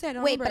else I was going to say. I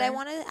don't remember. But I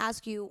want to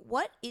ask you,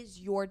 what is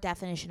your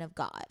definition of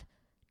God?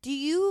 Do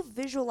you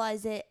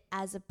visualize it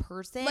as a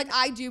person? Like,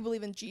 I do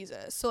believe in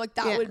Jesus. So, like,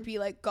 that would be,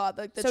 like, God,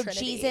 like, the Trinity. So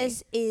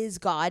Jesus is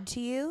God to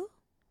you?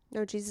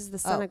 No, Jesus is the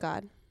Son of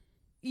God.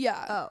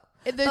 Yeah. Oh.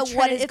 But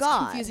what is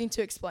God? It's confusing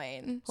to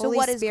explain. So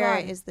what is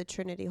God? Is the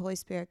Trinity, Holy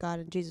Spirit, God,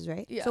 and Jesus,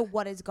 right? Yeah. So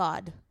what is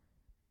God?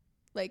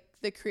 Like,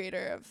 the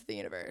creator of the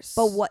universe.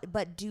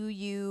 But do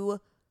you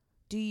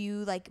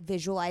like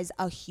visualize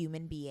a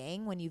human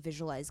being when you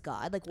visualize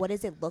God? Like, what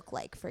does it look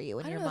like for you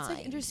in your mind? That's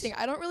like interesting.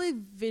 I don't really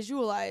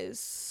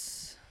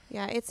visualize.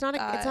 Yeah, it's not a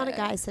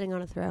guy sitting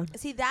on a throne.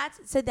 See,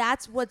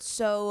 that's what's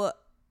so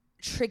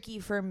tricky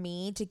for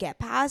me to get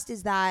past,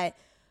 is that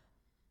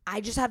I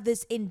just have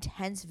this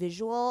intense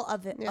visual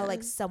of it,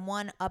 like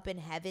someone up in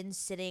heaven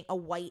a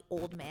white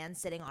old man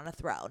sitting on a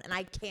throne, and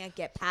I can't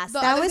get past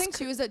that. The other thing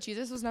too is that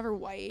Jesus was never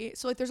white,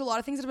 so like there's a lot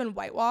of things that have been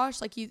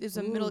whitewashed. Like, he is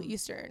a Middle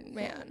Eastern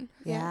man.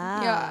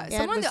 Yeah.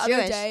 Someone the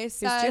other day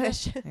said,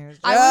 Jewish.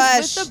 I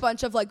was with a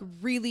bunch of like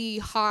really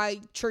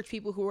high church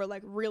people who were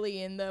like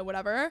really in the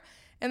whatever,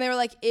 and they were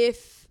like,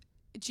 if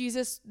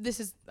Jesus, this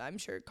is, I'm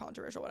sure,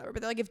 controversial, whatever,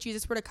 but like, if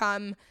Jesus were to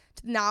come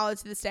now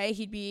to this day,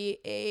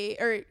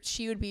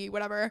 she would be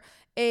whatever,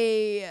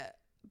 a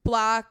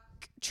black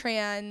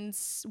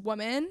trans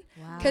woman,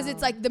 because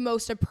it's like the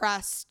most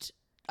oppressed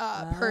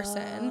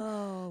person.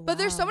 But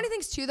there's so many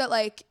things too that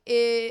like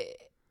it,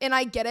 and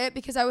I get it,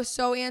 because I was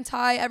so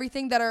anti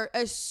everything that are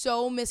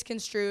so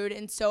misconstrued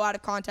and so out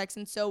of context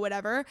and so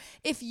whatever.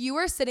 If you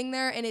are sitting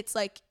there and it's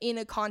like in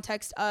a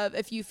context of,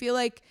 if you feel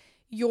like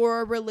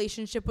your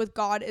relationship with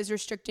God is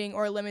restricting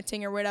or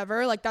limiting or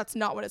whatever, like, that's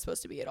not what it's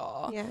supposed to be at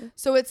all. Yeah.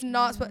 So it's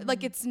not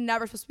like, it's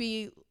never supposed to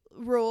be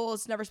rules.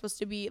 It's never supposed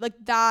to be like,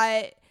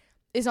 that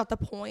is not the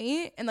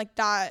point. And like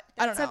that,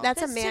 I don't know.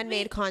 That's a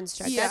man-made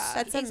construct. Yeah,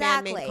 that's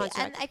exactly. A man-made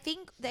construct. And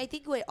I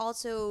think what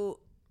also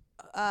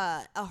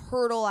a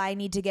hurdle I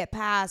need to get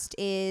past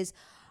is,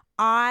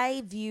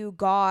 I view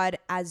God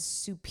as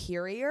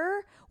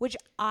superior, which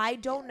I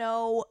don't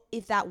know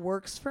if that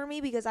works for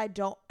me, because I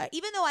don't,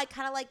 even though I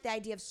kind of like the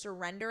idea of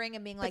surrendering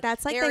and being like,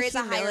 that's like there the is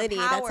humility. A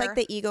higher power. That's like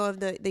the ego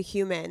of the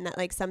human, that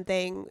like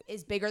something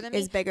is bigger than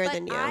me.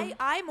 Than you.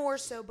 I more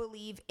so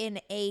believe in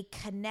a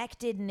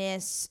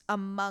connectedness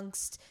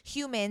amongst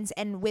humans,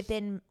 and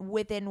within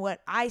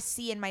what I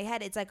see in my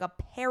head, it's like a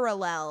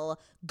parallel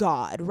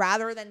God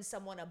rather than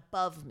someone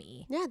above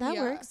me. Yeah, that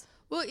works.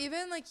 Well,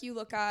 even like, you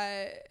look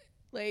at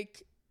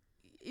like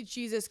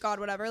Jesus,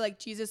 God, whatever, like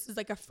Jesus is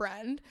like a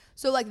friend.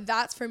 So like,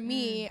 that's for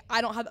me,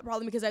 I don't have that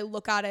problem, because I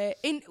look at it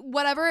in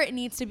whatever it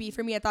needs to be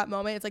for me at that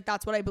moment. It's like,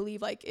 that's what I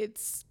believe. Like,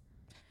 it's,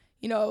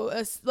 you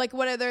know, like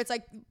whether it's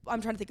like,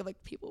 I'm trying to think of like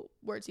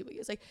words people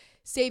use, like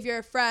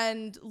savior,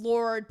 friend,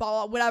 Lord,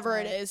 blah, blah, whatever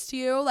it is to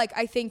you. Like,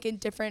 I think in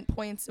different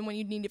points and when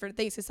you need different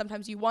things, because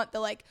sometimes you want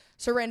the like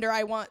surrender,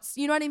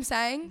 you know what I'm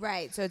saying?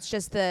 Right. So it's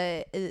just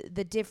the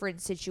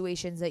different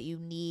situations that you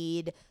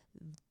need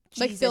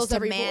like Jesus to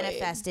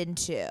manifest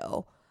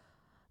into.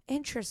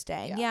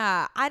 Interesting.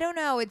 Yeah. I don't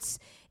know.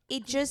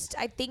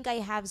 I think I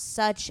have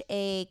such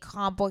a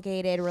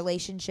complicated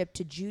relationship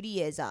to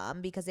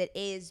Judaism because it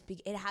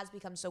has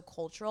become so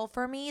cultural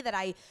for me that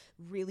I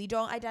really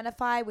don't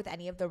identify with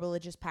any of the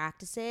religious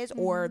practices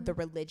or the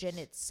religion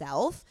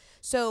itself.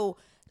 So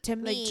to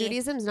me, like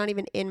Judaism's not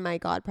even in my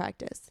God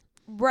practice.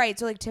 Right.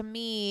 So like to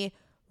me,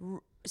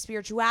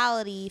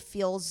 spirituality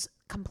feels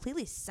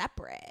completely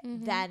separate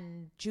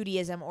than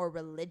Judaism or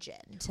religion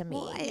to me.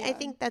 Well, I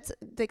think that's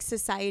like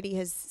society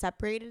has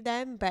separated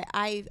them, but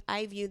I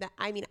view that,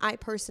 I mean, I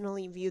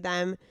personally view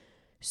them,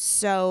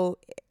 so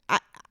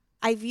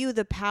I view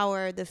the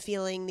power, the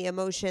feeling, the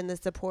emotion, the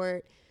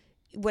support,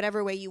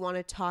 whatever way you want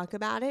to talk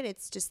about it,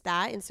 it's just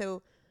that. And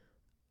so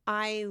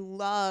I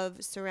love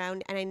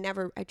and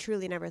I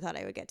truly never thought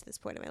I would get to this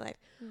point in my life.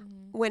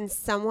 When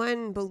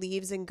someone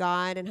believes in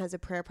God and has a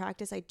prayer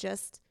practice, I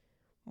just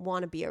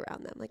want to be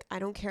around them. Like, I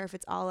don't care if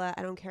it's Allah,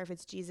 I don't care if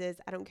it's Jesus,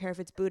 I don't care if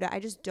it's Buddha,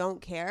 I just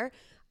don't care.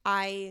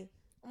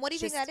 What do you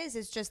think that is?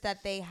 It's just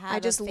that they have I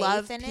just faith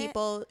love in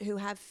people who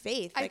have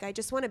faith. Like, I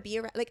just want to be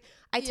around. Like,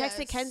 I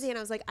texted Kenzie and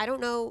I was like, I don't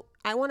know,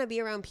 I want to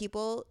be around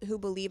people who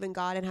believe in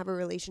God and have a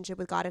relationship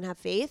with God and have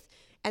faith.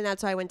 And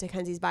that's why I went to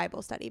Kenzie's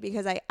Bible study,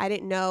 because I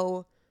didn't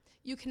know.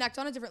 You connect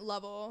on a different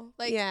level.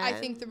 Like, I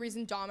think the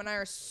reason Dom and I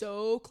are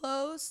so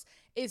close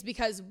is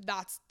because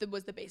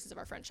was the basis of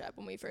our friendship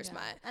when we first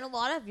met. And a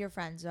lot of your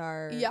friends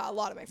are. Yeah, a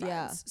lot of my friends.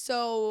 Yeah.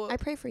 So I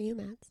pray for you,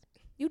 Matt.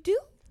 You do?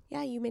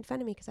 Yeah, you made fun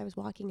of me because I was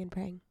walking and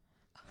praying.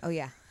 Oh,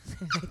 yeah.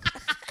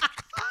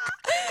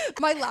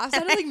 My laugh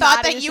sounded like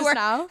mad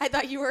now. I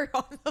thought you were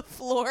on the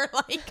floor,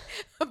 like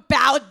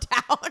bowed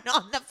down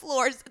on the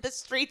floors of the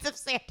streets of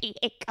San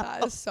Diego.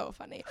 That is so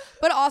funny.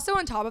 But also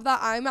on top of that,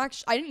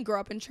 I didn't grow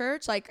up in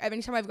church. Like,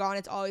 every time I've gone,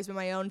 it's always been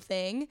my own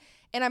thing.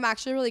 And I'm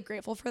actually really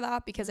grateful for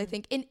that, because I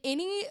think in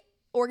any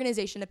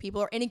organization of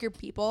people or any group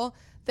of people,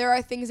 there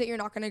are things that you're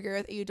not going to agree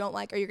with, that you don't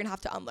like, or you're going to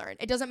have to unlearn.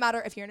 It doesn't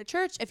matter if you're in a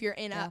church, if you're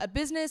in a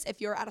business, if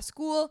you're at a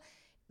school.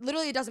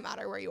 Literally, it doesn't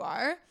matter where you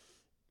are.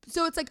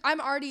 So it's like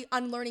I'm already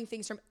unlearning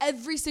things from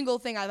every single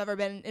thing I've ever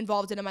been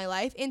involved in my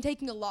life and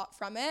taking a lot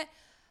from it.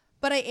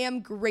 But I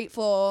am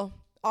grateful,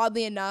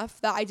 oddly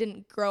enough, that I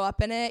didn't grow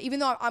up in it, even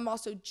though I'm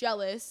also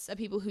jealous of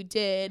people who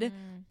did.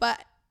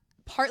 But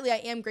partly I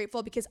am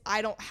grateful because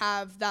I don't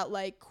have that,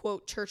 like,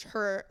 quote, church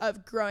hurt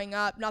of growing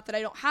up. Not that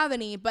I don't have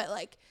any, but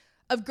like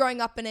of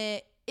growing up in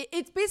it.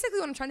 It's basically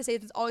what I'm trying to say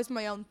is it's always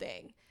my own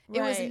thing. Right.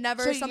 It was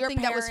never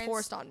something that was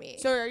forced on me.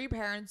 So are your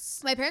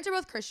parents? My parents are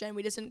both Christian.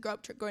 We just didn't grow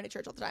up going to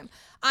church all the time.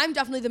 I'm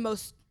definitely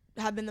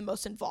have been the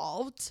most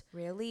involved.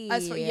 Really?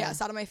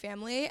 Yes, out of my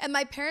family. And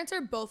my parents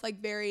are both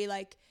like very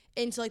like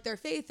into like their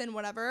faith and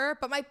whatever.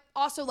 But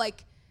also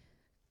like,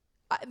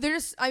 they're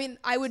just, I mean,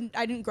 I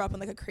didn't grow up in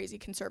like a crazy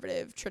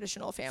conservative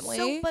traditional family.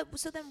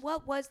 So then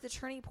what was the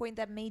turning point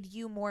that made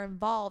you more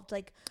involved?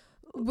 Like,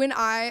 when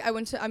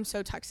I'm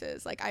so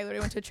Texas. Like, I literally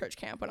went to a church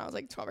camp when I was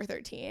like 12 or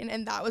 13,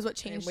 and that was what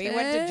changed it. We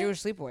went to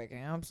Jewish sleepaway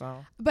camp, so.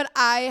 But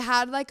I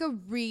had like a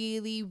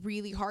really,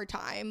 really hard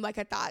time, like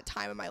at that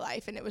time of my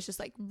life, and it was just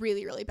like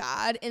really, really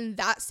bad, and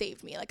that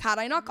saved me. Like, had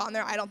I not gone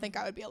there, I don't think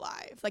I would be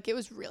alive. Like, it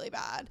was really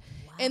bad.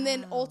 Wow. And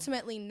then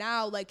ultimately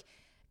now, like,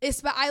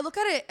 I look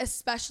at it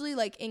especially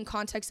like in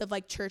context of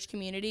like church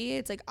community.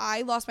 It's like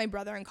I lost my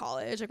brother in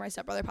college, like my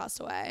stepbrother passed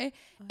away.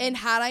 And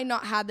had I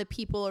not had the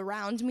people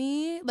around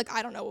me, like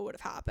I don't know what would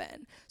have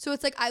happened. So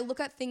it's like I look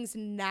at things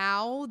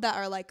now that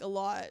are like a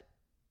lot,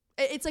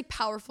 it's like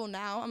powerful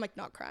now. I'm like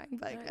not crying,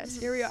 but I guess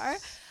here we are.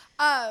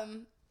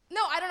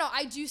 No, I don't know.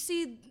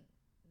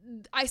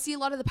 I see a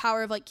lot of the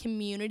power of like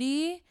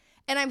community.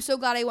 And I'm so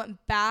glad I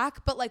went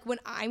back. But like when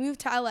I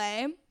moved to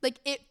LA, like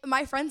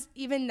my friends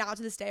even now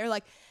to this day are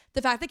like,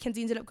 the fact that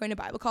Kenzie ended up going to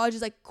Bible college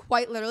is like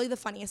quite literally the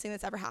funniest thing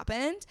that's ever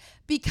happened,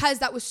 because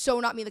that was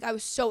so not me. Like I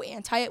was so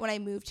anti it when I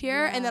moved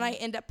here, and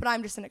then but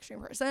I'm just an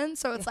extreme person,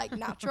 so it's like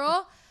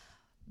natural.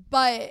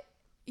 But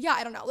yeah,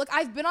 I don't know. Look,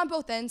 I've been on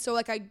both ends, so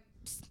like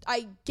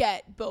I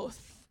get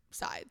both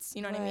sides.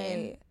 You know what I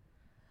mean?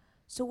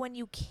 So when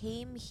you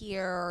came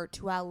here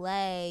to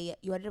LA,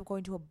 you ended up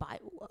going to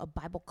a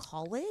Bible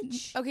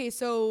college? Okay,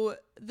 so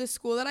the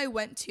school that I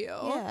went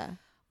to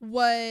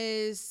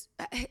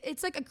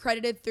it's like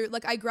accredited through,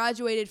 like I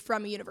graduated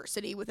from a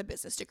university with a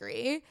business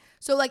degree.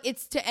 So like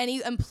it's to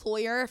any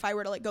employer, if I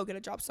were to like go get a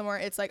job somewhere,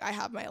 it's like I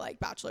have my like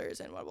bachelor's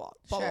and blah, blah,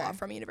 blah, blah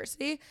from a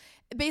university.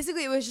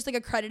 Basically, it was just like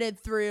accredited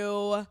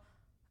through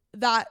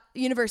that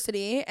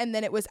university, and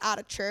then it was at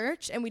a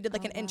church, and we did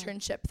like an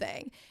internship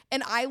thing.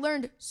 And I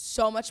learned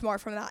so much more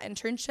from that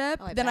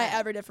internship than I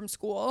ever did from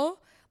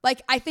school.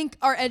 Like I think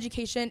our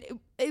education,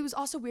 it was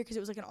also weird because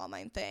it was like an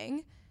online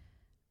thing.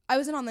 I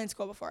was in online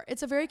school before.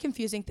 It's a very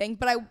confusing thing,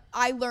 but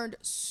I learned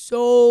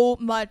so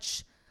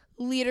much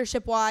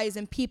leadership-wise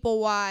and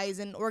people-wise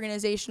and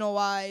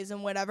organizational-wise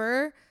and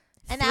whatever.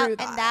 And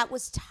that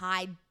was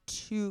tied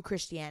to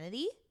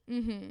Christianity?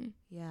 Mm-hmm.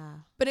 Yeah.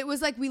 But it was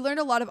like we learned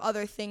a lot of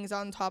other things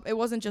on top. It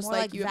wasn't just more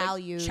like you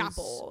values, had like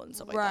chapel and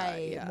stuff like that.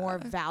 Right. Yeah. More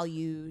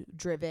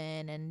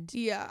value-driven and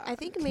I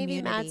think maybe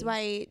that's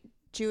why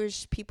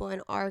Jewish people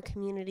in our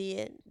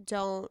community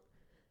don't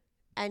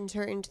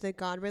enter into the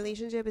God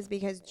relationship is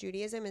because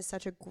Judaism is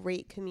such a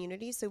great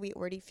community. So we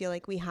already feel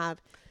like we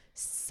have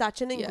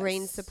such an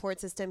ingrained support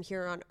system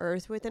here on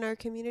earth within our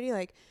community.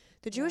 Like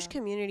the Jewish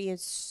community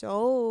is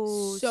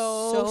so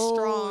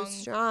strong.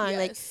 Yes.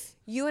 Like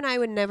you and I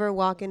would never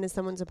walk into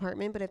someone's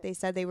apartment, but if they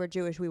said they were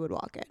Jewish, we would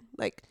walk in.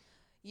 Like,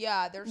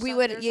 yeah, there's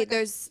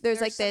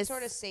like some this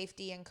sort of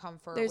safety and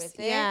comfort with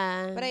it.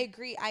 Yeah. But I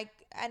agree.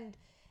 And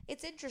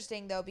it's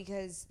interesting though,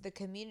 because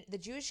the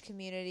Jewish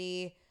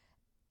community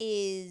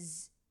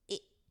is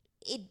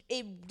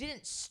it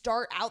didn't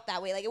start out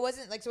that way. Like it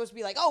wasn't like supposed to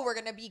be like, oh, we're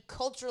gonna be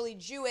culturally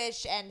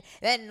Jewish and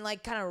then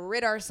like kind of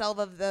rid ourselves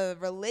of the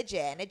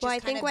religion. It just I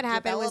think what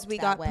happened was we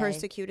got way.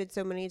 persecuted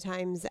so many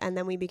times, and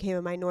then we became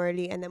a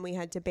minority, and then we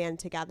had to band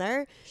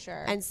together.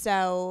 Sure. And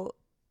so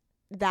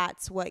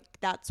that's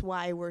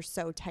why we're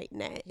so tight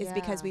knit, is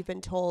because we've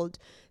been told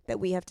that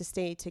we have to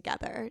stay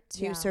together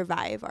to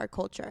survive our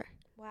culture.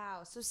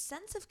 Wow. So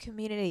sense of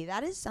community,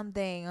 that is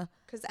something.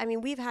 Because I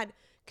mean, we've had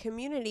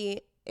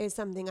community is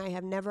something I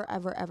have never,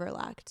 ever, ever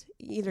lacked.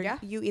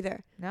 You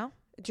either. No?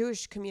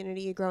 Jewish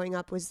community growing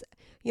up was,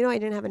 I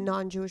didn't have a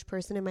non-Jewish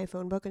person in my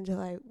phone book until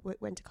I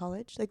went to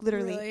college. Like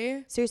literally.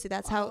 Really? Seriously,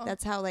 that's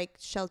how like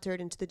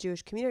sheltered into the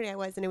Jewish community I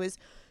was. And it was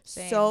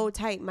so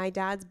tight. My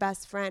dad's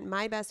best friend,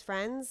 my best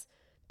friends,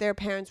 their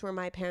parents were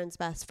my parents'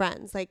 best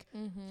friends. Like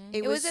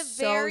it was a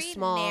very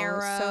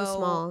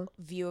narrow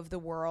view of the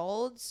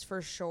world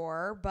for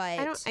sure. But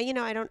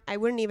I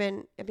wouldn't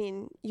even, I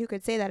mean, you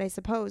could say that, I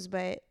suppose,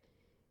 but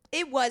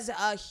it was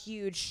a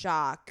huge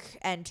shock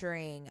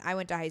entering. I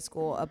went to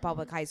a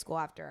public high school,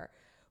 after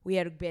we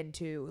had been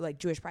to like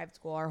Jewish private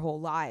school our whole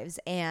lives.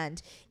 And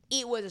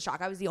it was a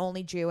shock. I was the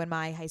only Jew in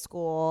my high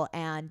school.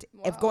 And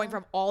if going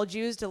from all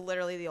Jews to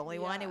literally the only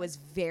one, it was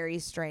very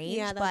strange.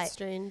 Yeah, that's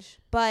strange.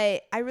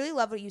 But I really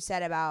love what you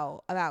said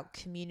about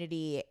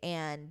community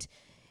and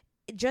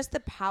just the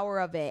power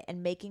of it,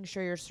 and making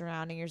sure you're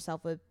surrounding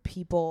yourself with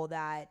people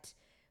that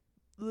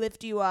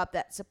lift you up,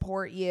 that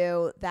support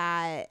you,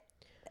 that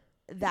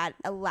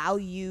allow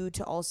you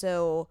to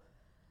also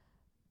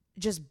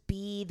just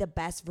be the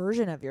best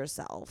version of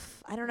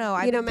yourself. I don't know.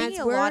 I've been thinking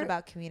a lot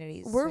about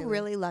communities. We're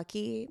really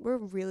lucky. We're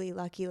really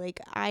lucky. Like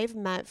I've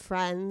met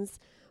friends,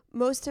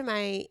 most of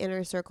my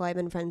inner circle I've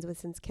been friends with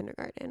since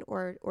kindergarten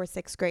or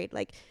sixth grade.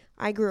 Like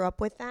I grew up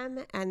with them,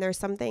 and there's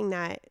something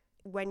that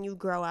when you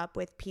grow up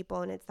with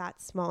people and it's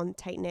that small and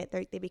tight knit,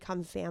 they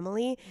become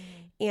family.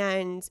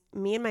 And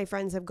me and my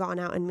friends have gone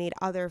out and made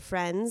other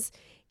friends,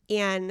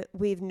 and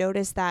we've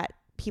noticed that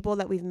people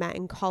that we've met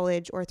in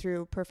college or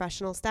through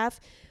professional stuff,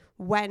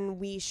 when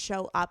we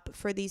show up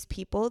for these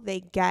people, they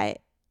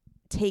get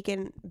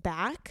taken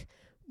back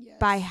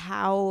by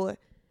how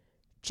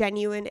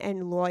genuine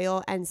and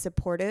loyal and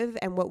supportive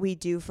and what we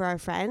do for our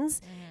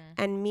friends.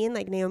 And me and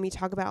like Naomi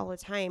talk about all the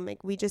time,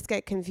 like we just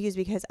get confused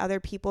because other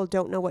people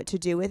don't know what to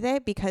do with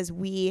it, because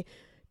we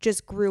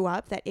just grew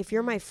up that if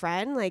you're my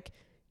friend, like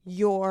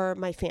you're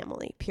my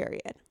family,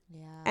 period.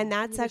 And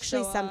that's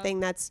actually something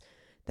that's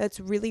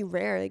really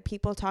rare. Like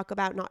people talk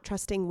about not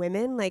trusting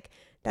women. Like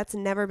that's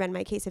never been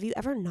my case. Have you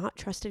ever not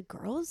trusted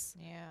girls?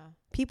 Yeah.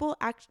 People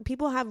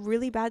have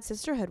really bad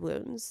sisterhood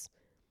wounds.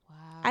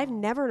 Wow. I've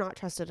never not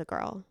trusted a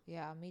girl.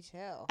 Yeah, me too.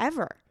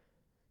 Ever.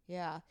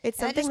 Yeah. It's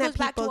something that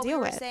people deal with. That just goes back to what we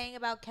were saying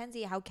about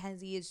Kenzie, how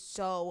Kenzie is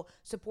so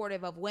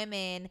supportive of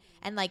women,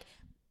 and like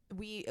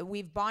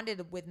we've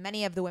bonded with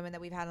many of the women that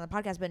we've had on the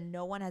podcast, but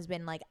no one has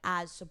been like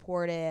as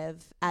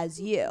supportive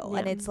as you. Yeah.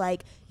 And it's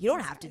like, you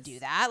don't have to do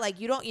that. Like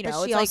you don't,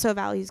 but she also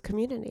values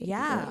community.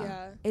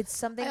 Yeah. It's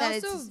something I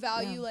also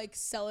value like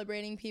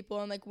celebrating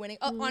people and like winning.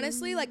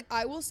 Honestly, like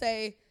I will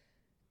say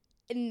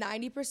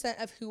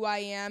 90% of who I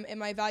am and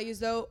my values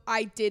though,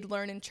 I did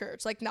learn in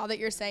church. Like now that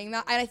you're saying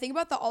that, and I think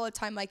about that all the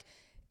time, like,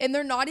 and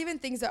they're not even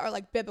things that are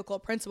like biblical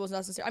principles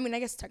necessarily. I mean, I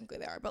guess technically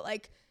they are, but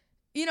like,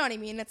 you know what I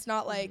mean? It's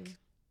not like,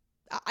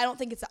 I don't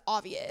think it's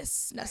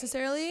obvious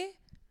necessarily.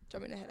 Do you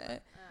want me to hit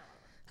it?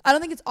 I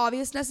don't think it's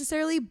obvious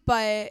necessarily,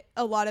 but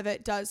a lot of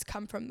it does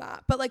come from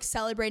that. But like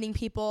celebrating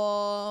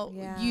people,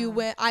 you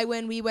win, I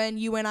win, we win,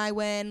 you win, I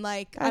win.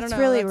 Like, I don't know.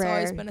 Really that's rare.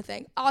 Always been a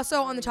thing.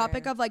 Also on the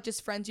topic of like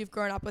just friends you've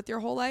grown up with your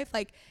whole life,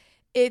 like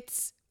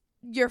it's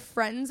your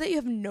friends that you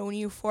have known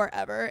you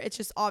forever. It's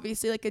just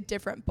obviously like a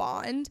different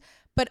bond.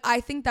 But I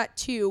think that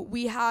too,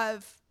 we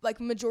have like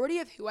majority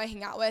of who I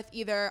hang out with,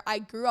 either I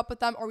grew up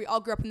with them or we all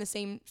grew up in the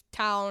same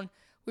town.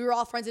 We were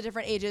all friends at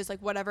different ages,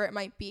 like whatever it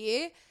might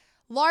be.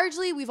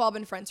 Largely, we've all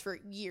been friends for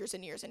years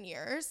and years and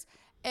years.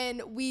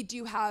 And we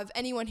do have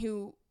anyone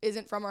who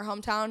isn't from our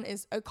hometown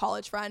is a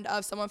college friend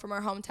of someone from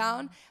our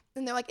hometown.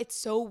 And they're like, it's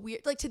so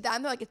weird. Like to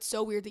them, they're like, it's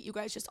so weird that you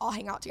guys just all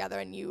hang out together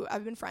and you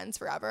have been friends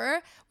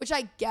forever, which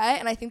I get.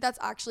 And I think that's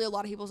actually a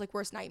lot of people's like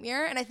worst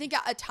nightmare. And I think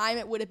at a time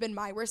it would have been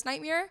my worst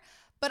nightmare,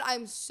 but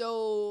I'm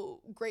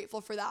so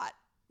grateful for that.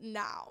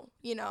 Now,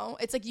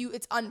 it's like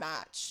it's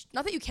unmatched.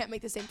 Not that you can't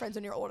make the same friends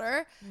when you're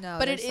older,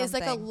 but it is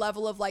like a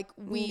level of like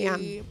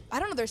I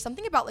don't know, there's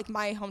something about like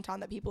my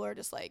hometown that people are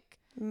just like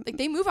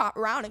they move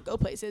around and go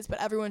places, but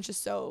everyone's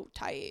just so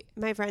tight.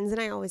 My friends and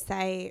I always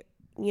say,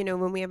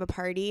 when we have a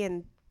party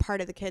and part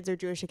of the kids are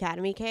Jewish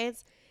Academy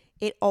kids,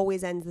 it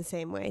always ends the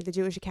same way. The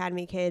Jewish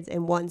Academy kids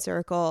in one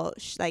circle,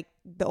 like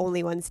the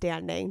only one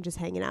standing, just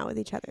hanging out with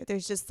each other.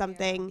 There's just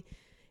something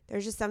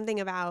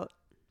about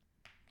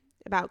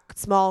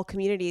small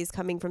communities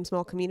coming from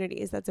small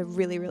communities that's a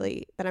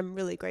really that I'm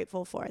really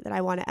grateful for, that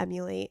I want to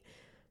emulate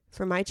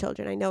for my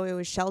children. I know it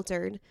was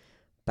sheltered,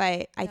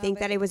 but I think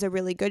that it was a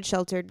really good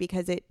sheltered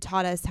because it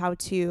taught us how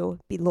to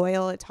be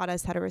loyal. It taught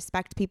us how to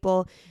respect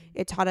people.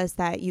 It taught us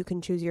that you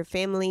can choose your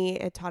family.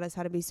 It taught us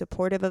how to be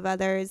supportive of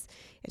others.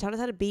 It taught us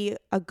how to be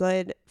a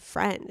good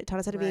friend. It taught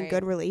us how to be in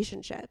good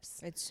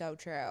relationships. It's so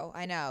true.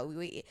 I know.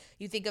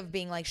 You think of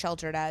being like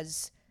sheltered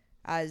as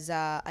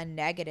a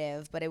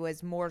negative, but it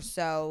was more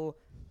so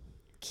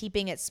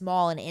keeping it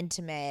small and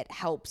intimate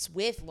helps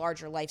with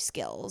larger life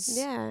skills.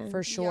 Yeah,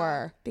 for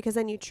sure. Yeah. Because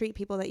then you treat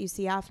people that you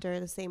see after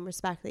the same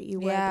respect that you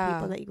would the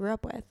people that you grew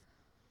up with.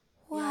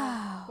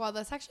 Wow. Wow,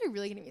 that's actually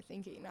really getting me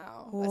thinking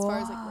now as far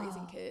as like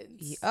raising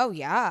kids. Oh,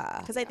 yeah.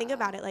 Because I think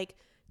about it, like,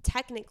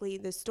 technically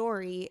the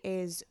story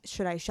is,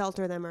 should I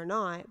shelter them or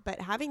not?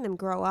 But having them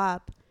grow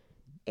up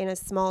in a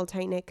small,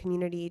 tight-knit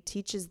community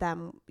teaches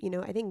them,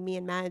 I think me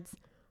and Mads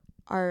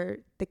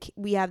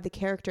we have the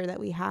character that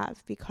we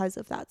have because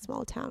of that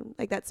small town,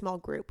 like that small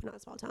group,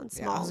 not small town,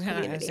 small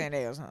community. San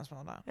Diego's not a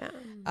small town.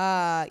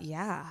 Yeah.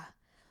 Yeah.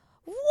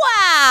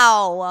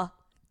 Wow.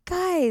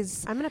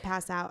 Guys, I'm gonna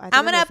pass out.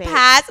 I'm gonna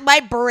pass.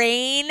 My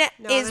brain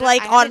is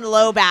on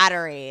low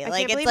battery.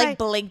 Like it's like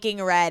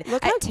blinking red.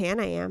 Look how tan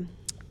I am.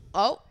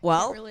 Oh,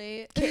 well.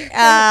 Really?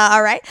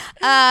 All right.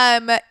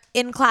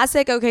 In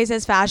classic OK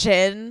Sis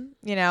fashion,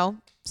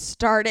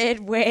 started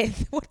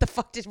with what the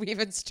fuck did we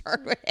even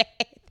start with?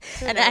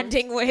 And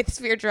ending with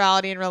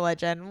spirituality and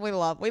religion. We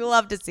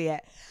love to see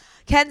it.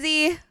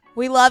 Kenzie,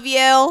 we love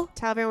you.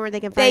 Tell everyone where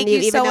they can find you,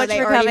 even though they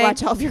already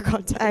watch all of your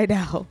content. I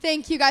know.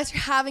 Thank you guys for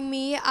having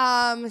me.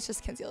 It's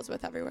just Kenzie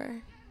Elizabeth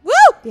everywhere. Woo!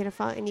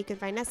 Beautiful. And you can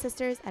find us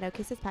sisters at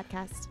OK Sis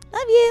Podcast.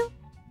 Love you.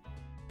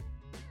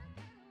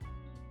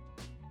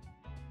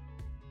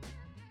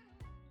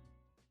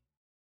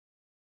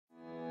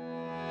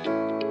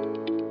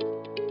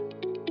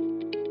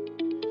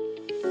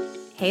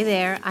 Hey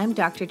there, I'm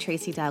Dr.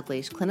 Tracy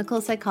Dalgleish,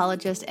 clinical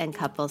psychologist and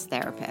couples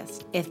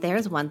therapist. If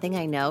there's one thing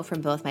I know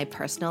from both my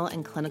personal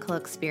and clinical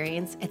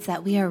experience, it's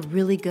that we are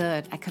really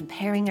good at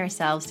comparing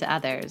ourselves to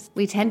others.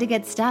 We tend to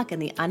get stuck in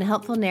the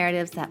unhelpful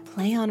narratives that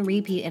play on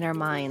repeat in our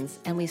minds,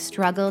 and we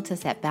struggle to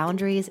set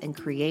boundaries and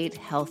create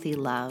healthy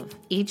love.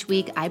 Each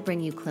week, I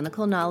bring you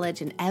clinical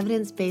knowledge and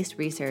evidence-based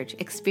research,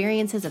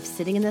 experiences of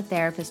sitting in the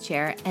therapist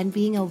chair, and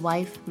being a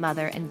wife,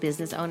 mother, and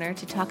business owner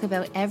to talk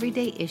about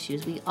everyday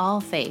issues we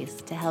all face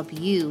to help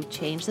you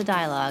change the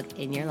dialogue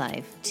in your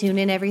life. Tune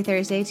in every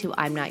Thursday to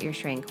I'm Not Your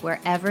Shrink,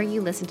 wherever you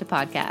listen to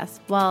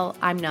podcasts. While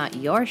I'm not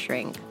your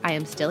shrink, I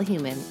am still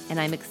human, and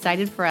I'm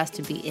excited for us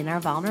to be in our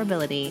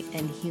vulnerability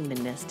and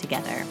humanness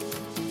together.